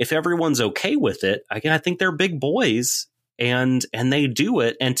 If everyone's okay with it, I think they're big boys and they do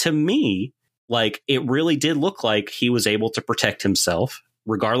it. And to me, like, it really did look like he was able to protect himself,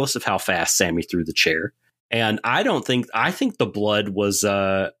 regardless of how fast Sammy threw the chair. And I think the blood was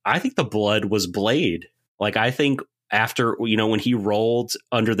Blade. Like, I think after, when he rolled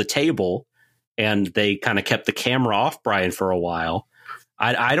under the table and they kind of kept the camera off Brian for a while,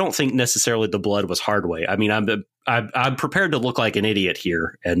 I don't think necessarily the blood was Hardway. I mean, I'm prepared to look like an idiot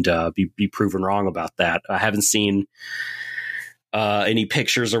here and be proven wrong about that. I haven't seen any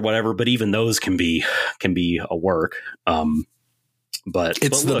pictures or whatever, but even those can be a work. But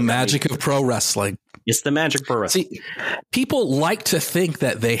it's the magic of pro wrestling. It's the magic of pro wrestling. See, people like to think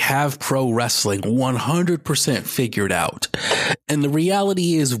that they have pro wrestling 100% figured out. And the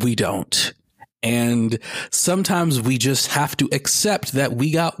reality is we don't. And sometimes we just have to accept that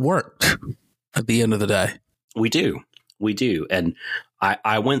we got worked at the end of the day. We do. And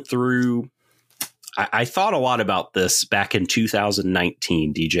I went through, I thought a lot about this back in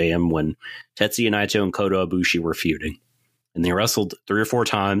 2019, DJM, when Tetsuya Naito and Kota Ibushi were feuding. And they wrestled 3 or 4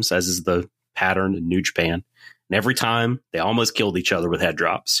 times, as is the pattern in New Japan. And every time they almost killed each other with head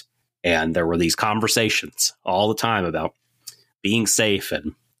drops. And there were these conversations all the time about being safe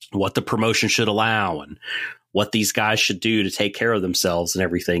and what the promotion should allow and what these guys should do to take care of themselves and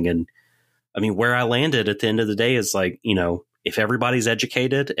everything. And I mean, where I landed at the end of the day is like, if everybody's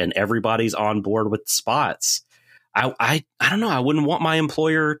educated and everybody's on board with the spots, I don't know. I wouldn't want my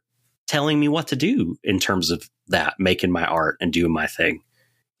employer telling me what to do in terms of that, making my art and doing my thing.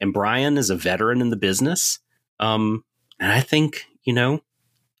 And Brian is a veteran in the business. And I think,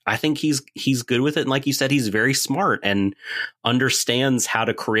 I think he's good with it. And like you said, he's very smart and understands how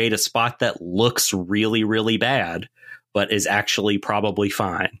to create a spot that looks really, really bad, but is actually probably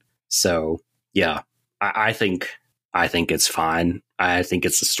fine. So, yeah, I think it's fine. I think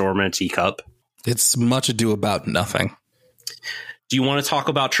it's a storm in a teacup. It's much ado about nothing. Do you want to talk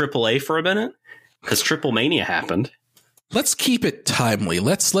about AAA for a minute? Because Triple Mania happened. Let's keep it timely.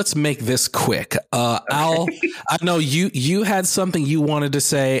 Let's make this quick. Al, I know you had something you wanted to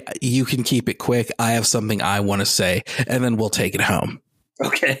say. You can keep it quick. I have something I want to say, and then we'll take it home.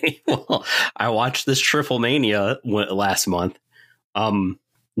 Okay. Well, I watched this Triple Mania last month. The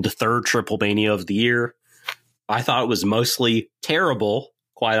 3rd Triple Mania of the year. I thought it was mostly terrible,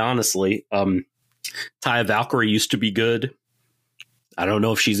 quite honestly. Taya Valkyrie used to be good. I don't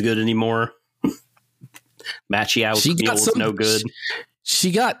know if she's good anymore. Matchy out with Camille was no good.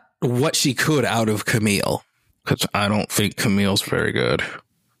 She got what she could out of Camille, because I don't think Camille's very good.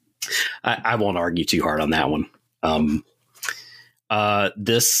 I won't argue too hard on that one.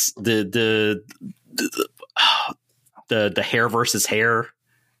 The hair versus hair,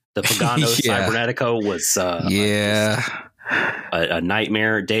 the Pagano Cybernetico was a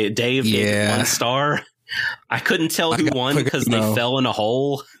nightmare. Dave gave it 1 star. I couldn't tell who won because they fell in a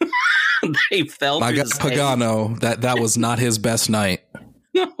hole. They fell. I got Pagano. That was not his best night.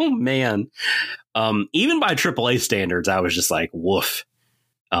 Oh man. Even by AAA standards, I was just like, woof.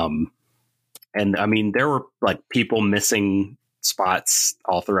 And I mean, there were like people missing spots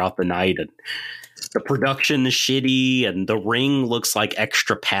all throughout the night, and the production is shitty, and the ring looks like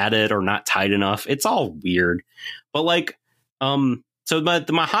extra padded or not tight enough. It's all weird. But like, so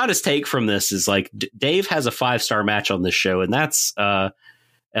my hottest take from this is like, Dave has a 5-star match on this show, and that's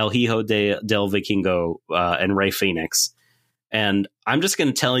El Hijo del Vikingo and Rey Fénix. And I'm just going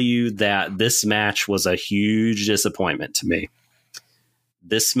to tell you that this match was a huge disappointment to me.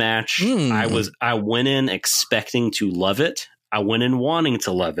 This match, I went in expecting to love it. I went in wanting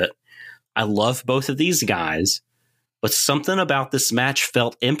to love it. I love both of these guys, but something about this match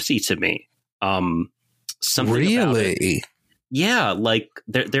felt empty to me. Something really? About it. Yeah, like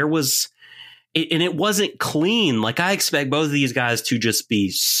there was, and it wasn't clean. Like, I expect both of these guys to just be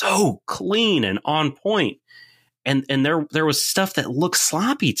so clean and on point. And there was stuff that looked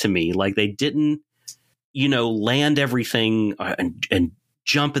sloppy to me. Like, they didn't, land everything and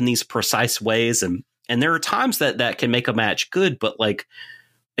jump in these precise ways. And there are times that can make a match good, but like,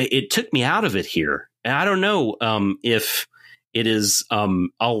 it took me out of it here. And I don't know if it is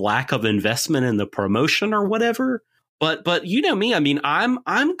a lack of investment in the promotion or whatever, But you know me, I mean,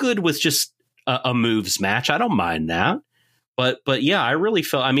 I'm good with just a moves match. I don't mind that. But yeah, I really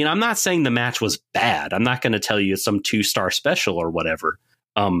felt, I mean, I'm not saying the match was bad. I'm not going to tell you it's some 2-star special or whatever.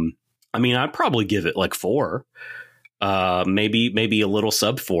 I mean, I'd probably give it like 4, maybe a little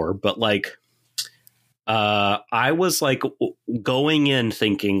sub 4, but like, I was like going in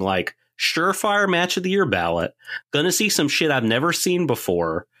thinking like surefire match of the year ballot, gonna see some shit I've never seen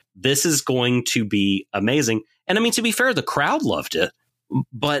before. This is going to be amazing. And I mean, to be fair, the crowd loved it.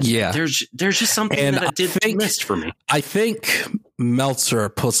 But yeah, there's just something that it did missed for me. I think Meltzer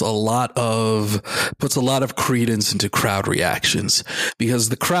puts a lot of credence into crowd reactions because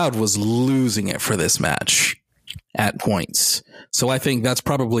the crowd was losing it for this match at points. So I think that's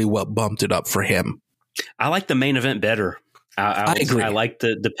probably what bumped it up for him. I like the main event better. I agree. I like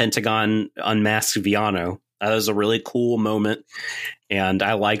the Pentagon unmasked Viano. That was a really cool moment. And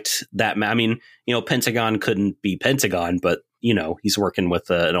I liked that. I mean, you know, Pentagon couldn't be Pentagon, but you know, he's working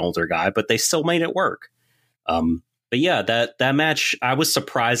with an older guy, but they still made it work. But yeah, that match, I was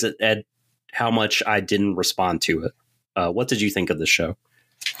surprised at how much I didn't respond to it. What did you think of the show?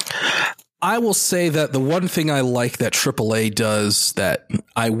 I will say that the one thing I like that AAA does that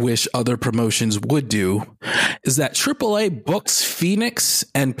I wish other promotions would do is that AAA books Phoenix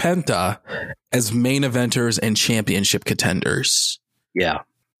and Penta as main eventers and championship contenders. Yeah.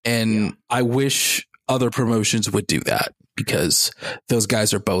 And I wish other promotions would do that because those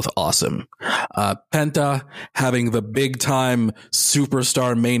guys are both awesome. Penta having the big time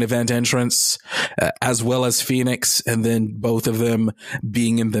superstar main event entrance, as well as Phoenix, and then both of them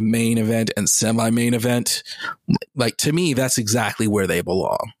being in the main event and semi-main event. Like, to me, that's exactly where they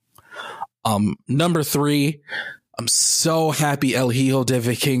belong. Number 3, I'm so happy El Hijo de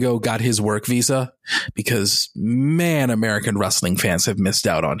Vikingo got his work visa because, man, American wrestling fans have missed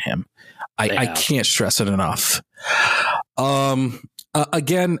out on him. I can't stress it enough.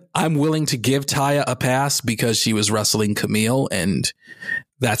 Again, I'm willing to give Taya a pass because she was wrestling Camille, and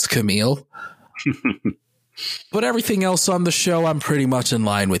that's Camille. But everything else on the show, I'm pretty much in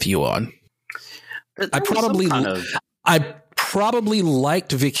line with you on. I probably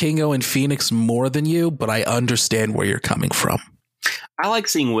liked Vikingo and Phoenix more than you, but I understand where you're coming from. I like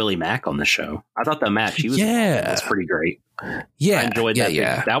seeing Willie Mack on the show. I thought the match he was was pretty great. Yeah, I enjoyed that.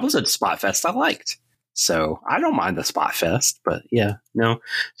 Yeah, that was a spot fest I liked. So I don't mind the spot fest, but yeah, no,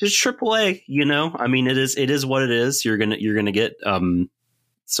 just AAA. You know, I mean, it is what it is. You're gonna get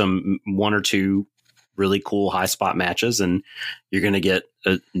some 1 or 2 really cool high spot matches, and you're gonna get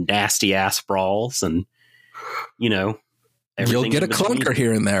nasty ass brawls, and you know, you'll get a clunker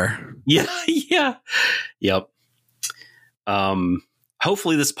here and there. Yeah, yep.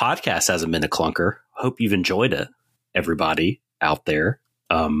 Hopefully this podcast hasn't been a clunker. Hope you've enjoyed it, everybody out there.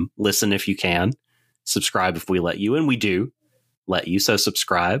 Listen if you can. Subscribe if we let you, and we do let you. So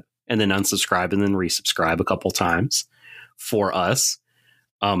subscribe and then unsubscribe and then resubscribe a couple times for us.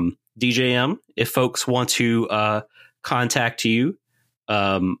 DJM, if folks want to contact you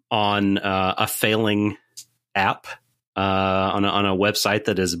on a failing app, on a website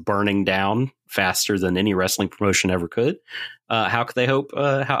that is burning down faster than any wrestling promotion ever could, how could they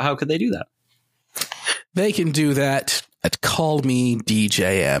how could they do that? They can do that at Call Me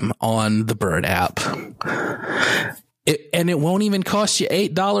DJM on the Burn app. And it won't even cost you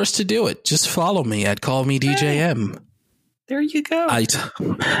 $8 to do it. Just follow me at Call Me DJM. There you go.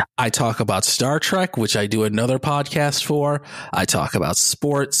 I talk about Star Trek, which I do another podcast for. I talk about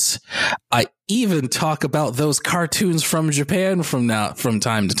sports. I even talk about those cartoons from Japan from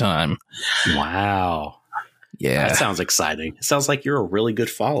time to time. Wow. Yeah. That sounds exciting. It sounds like you're a really good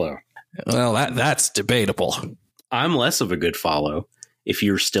follow. Well, that's debatable. I'm less of a good follow if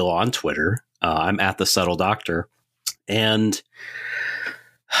you're still on Twitter. I'm at The Subtle Doctor. And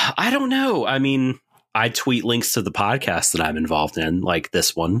I don't know. I mean, I tweet links to the podcasts that I'm involved in, like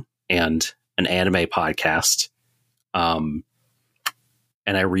this one and an anime podcast. And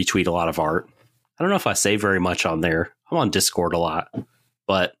I retweet a lot of art. I don't know if I say very much on there. I'm on Discord a lot.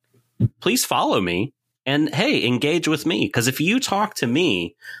 But please follow me. And hey, engage with me. Because if you talk to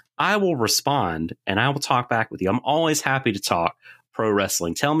me, I will respond and I will talk back with you. I'm always happy to talk pro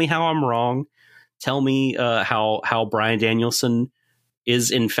wrestling. Tell me how I'm wrong. Tell me how Bryan Danielson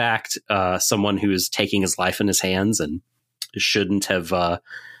is, in fact, someone who is taking his life in his hands and shouldn't have,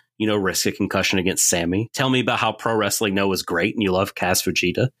 risked a concussion against Sammy. Tell me about how Pro Wrestling No is great and you love Kaz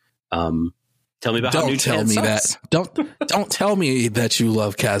Fujita. Tell me about how New Japan sucks. Don't tell me that you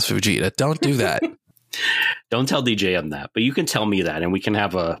love Kaz Fujita. Don't do that. Don't tell DJM that, but you can tell me that, and we can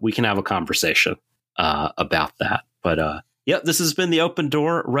have a conversation about that. But yep, this has been the Open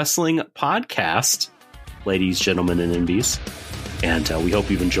Door Wrestling Podcast. ladies, gentlemen, and NBs. And we hope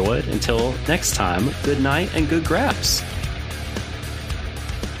you've enjoyed. Until next time, good night and good graps.